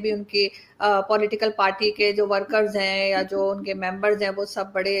जितने भी उनकी पॉलिटिकल पार्टी के जो वर्कर्स हैं या जो उनके मेंबर्स हैं वो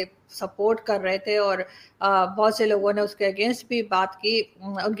सब बड़े सपोर्ट कर रहे थे, और बहुत से लोगों ने उसके अगेंस्ट भी बात की,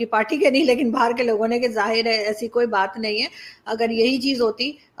 उनकी पार्टी के नहीं लेकिन बाहर के लोगों ने, कि जाहिर है ऐसी कोई बात नहीं है। अगर यही चीज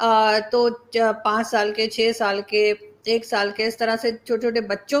होती तो 5 साल के, 6 साल के, 1 साल के, इस तरह से छोटे छोटे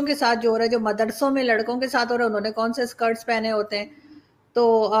बच्चों के साथ जो हो रहा है, जो मदरसों में लड़कों के साथ हो रहा है, उन्होंने कौन से स्कर्ट्स पहने होते हैं। तो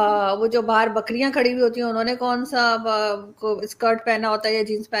वो जो बाहर बकरियां खड़ी हुई होती हैं, उन्होंने कौन सा स्कर्ट पहना होता है या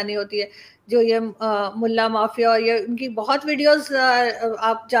जीन्स पहनी होती है। जो ये मुल्ला माफिया, और ये उनकी बहुत वीडियोस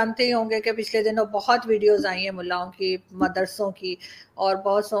आप जानते ही होंगे कि पिछले दिनों बहुत वीडियोस आई हैं मुल्लाओं की, मदरसों की, और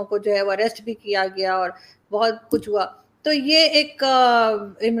बहुत सौ को जो है वो अरेस्ट भी किया गया और बहुत कुछ हुआ। तो ये एक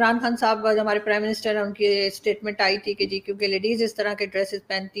इमरान खान साहब जो हमारे प्राइम मिनिस्टर हैं, उनकी स्टेटमेंट आई थी कि जी क्योंकि लेडीज इस तरह के ड्रेसेस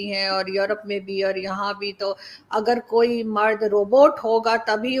पहनती हैं और यूरोप में भी और यहाँ भी, तो अगर कोई मर्द रोबोट होगा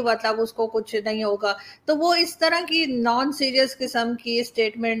तभी मतलब उसको कुछ नहीं होगा। तो वो इस तरह की नॉन सीरियस किस्म की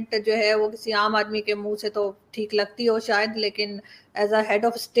स्टेटमेंट जो है वो किसी आम आदमी के मुंह से तो ठीक लगती हो शायद, लेकिन as a head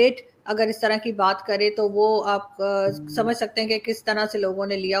of state अगर इस तरह की बात करे तो वो आप समझ सकते हैं कि किस तरह से लोगों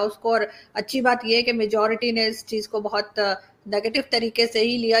ने लिया उसको। और अच्छी बात यह है कि मेजॉरिटी ने इस चीज को बहुत नेगेटिव तरीके से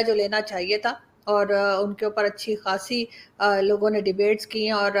ही लिया जो लेना चाहिए था, और उनके ऊपर अच्छी खासी लोगों ने डिबेट्स की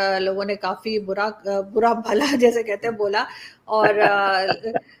और लोगों ने काफी बुरा भला जैसे कहते हैं बोला, और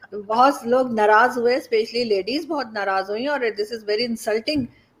बहुत लोग नाराज हुए, स्पेशली लेडीज बहुत नाराज हुई। और दिस इज वेरी इंसल्टिंग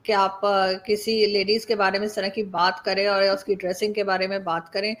कि आप किसी लेडीज के बारे में इस तरह की बात करें और उसकी ड्रेसिंग के बारे में बात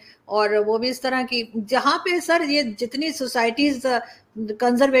करें, और वो भी इस तरह की जहाँ पे सर ये जितनी सोसाइटीज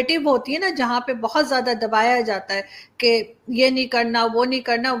कंजर्वेटिव होती है ना, जहाँ पे बहुत ज्यादा दबाया जाता है कि ये नहीं करना वो नहीं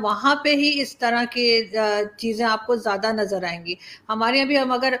करना, वहां पे ही इस तरह की चीजें आपको ज्यादा नजर आएंगी। हमारे यहाँ भी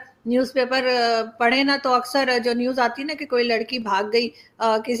हम अगर न्यूज़पेपर पढ़े ना, तो अक्सर जो न्यूज आती है ना कि कोई लड़की भाग गई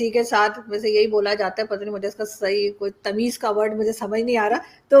किसी के साथ, वैसे यही बोला जाता है, पता नहीं मुझे इसका सही कोई तमीज का वर्ड मुझे समझ नहीं आ रहा,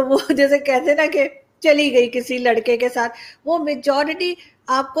 तो वो जैसे कहते ना कि चली गई किसी लड़के के साथ, वो मेजॉरिटी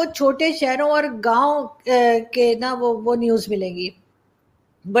आपको छोटे शहरों और गांव के ना वो न्यूज मिलेंगी,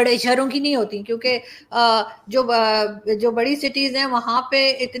 बड़े शहरों की नहीं होती, क्योंकि जो बड़ी सिटीज हैं वहां पे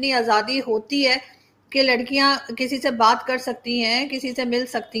इतनी आज़ादी होती है कि लड़कियां किसी से बात कर सकती हैं, किसी से मिल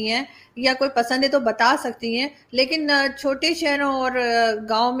सकती हैं, या कोई पसंद है तो बता सकती हैं। लेकिन छोटे शहरों और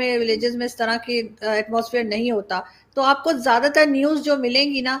गांव में, विलेजेस में इस तरह की एटमॉस्फेयर नहीं होता। तो आपको ज्यादातर न्यूज जो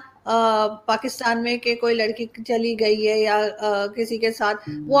मिलेंगी ना पाकिस्तान में कि कोई लड़की चली गई है या किसी के साथ,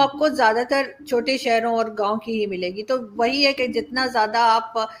 वो आपको ज्यादातर छोटे शहरों और गांव की ही मिलेगी। तो वही है कि जितना ज्यादा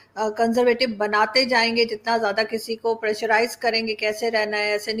आप कंजर्वेटिव बनाते जाएंगे, जितना ज्यादा किसी को प्रेशराइज करेंगे कैसे रहना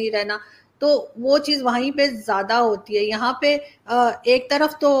है ऐसे नहीं रहना, तो वो चीज वहीं पे ज्यादा होती है। यहाँ पे एक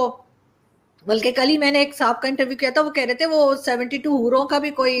तरफ तो, बल्कि कल ही मैंने एक साहब का इंटरव्यू किया था, वो कह रहे थे वो 72 हूरों का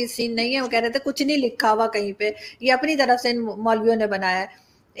भी कोई सीन नहीं है, वो कह रहे थे कुछ नहीं लिखा हुआ कहीं पे, ये अपनी तरफ से इन मौलवियों ने बनाया है।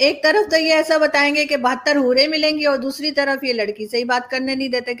 एक तरफ तो ये ऐसा बताएंगे कि 72 हूरें मिलेंगी, और दूसरी तरफ ये लड़की से ही बात करने नहीं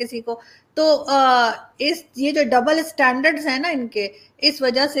देते किसी को। तो इस ये जो डबल स्टैंडर्ड्स हैं ना इनके, इस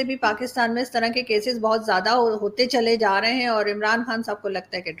वजह से भी पाकिस्तान में इस तरह के केसेस बहुत ज्यादा होते चले जा रहे हैं, और इमरान खान साहब को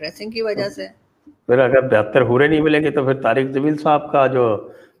लगता है कि ड्रेसिंग की वजह से। फिर अगर 72 हूरे नहीं मिलेंगे तो फिर तारिक जमील साहब का जो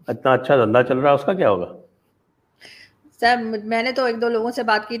इतना अच्छा धंधा चल रहा है उसका क्या होगा? सर मैंने तो एक दो लोगों से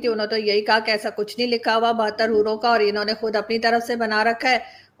बात की थी, उन्होंने तो यही कहा कि ऐसा कुछ नहीं लिखा हुआ 72 हूरों का, और इन्होंने खुद अपनी तरफ से बना रखा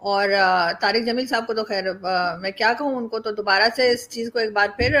है। और तारिक जमील साहब को तो खैर मैं क्या कहूँ, उनको तो दोबारा से इस चीज को एक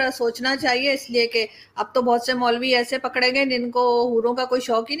बार फिर सोचना चाहिए, इसलिए कि अब तो बहुत से मौलवी ऐसे पकड़े गए जिनको हूरों का कोई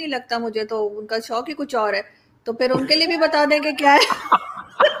शौक ही नहीं लगता, मुझे तो उनका शौक ही कुछ और है। तो फिर उनके लिए भी बता दें कि क्या है।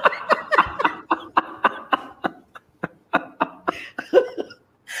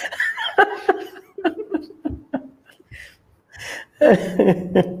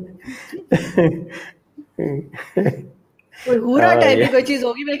 कोई हूरा टाइप की कोई चीज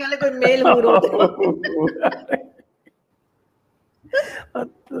होगी मेरे ख्याल है, कोई मेल हूर होते हैं।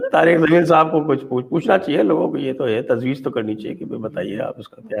 तारिक जमील साहब को कुछ पूछना चाहिए लोगों को, ये तो है, तजवीज़ तो करनी चाहिए कि भाई बताइए आप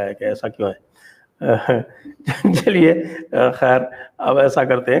उसका क्या है, क्या ऐसा क्यों है। चलिए, खैर अब ऐसा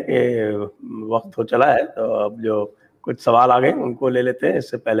करते हैं कि वक्त हो चला है, तो अब जो कुछ सवाल आ गए उनको ले लेते हैं।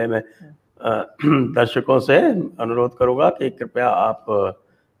 इससे पहले मैं दर्शकों से अनुरोध करूंगा कि कृपया आप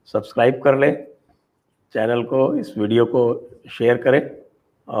सब्सक्राइब कर लें चैनल को, इस वीडियो को शेयर करें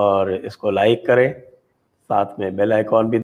और इसको लाइक करें, साथ में बेल आइकॉन भी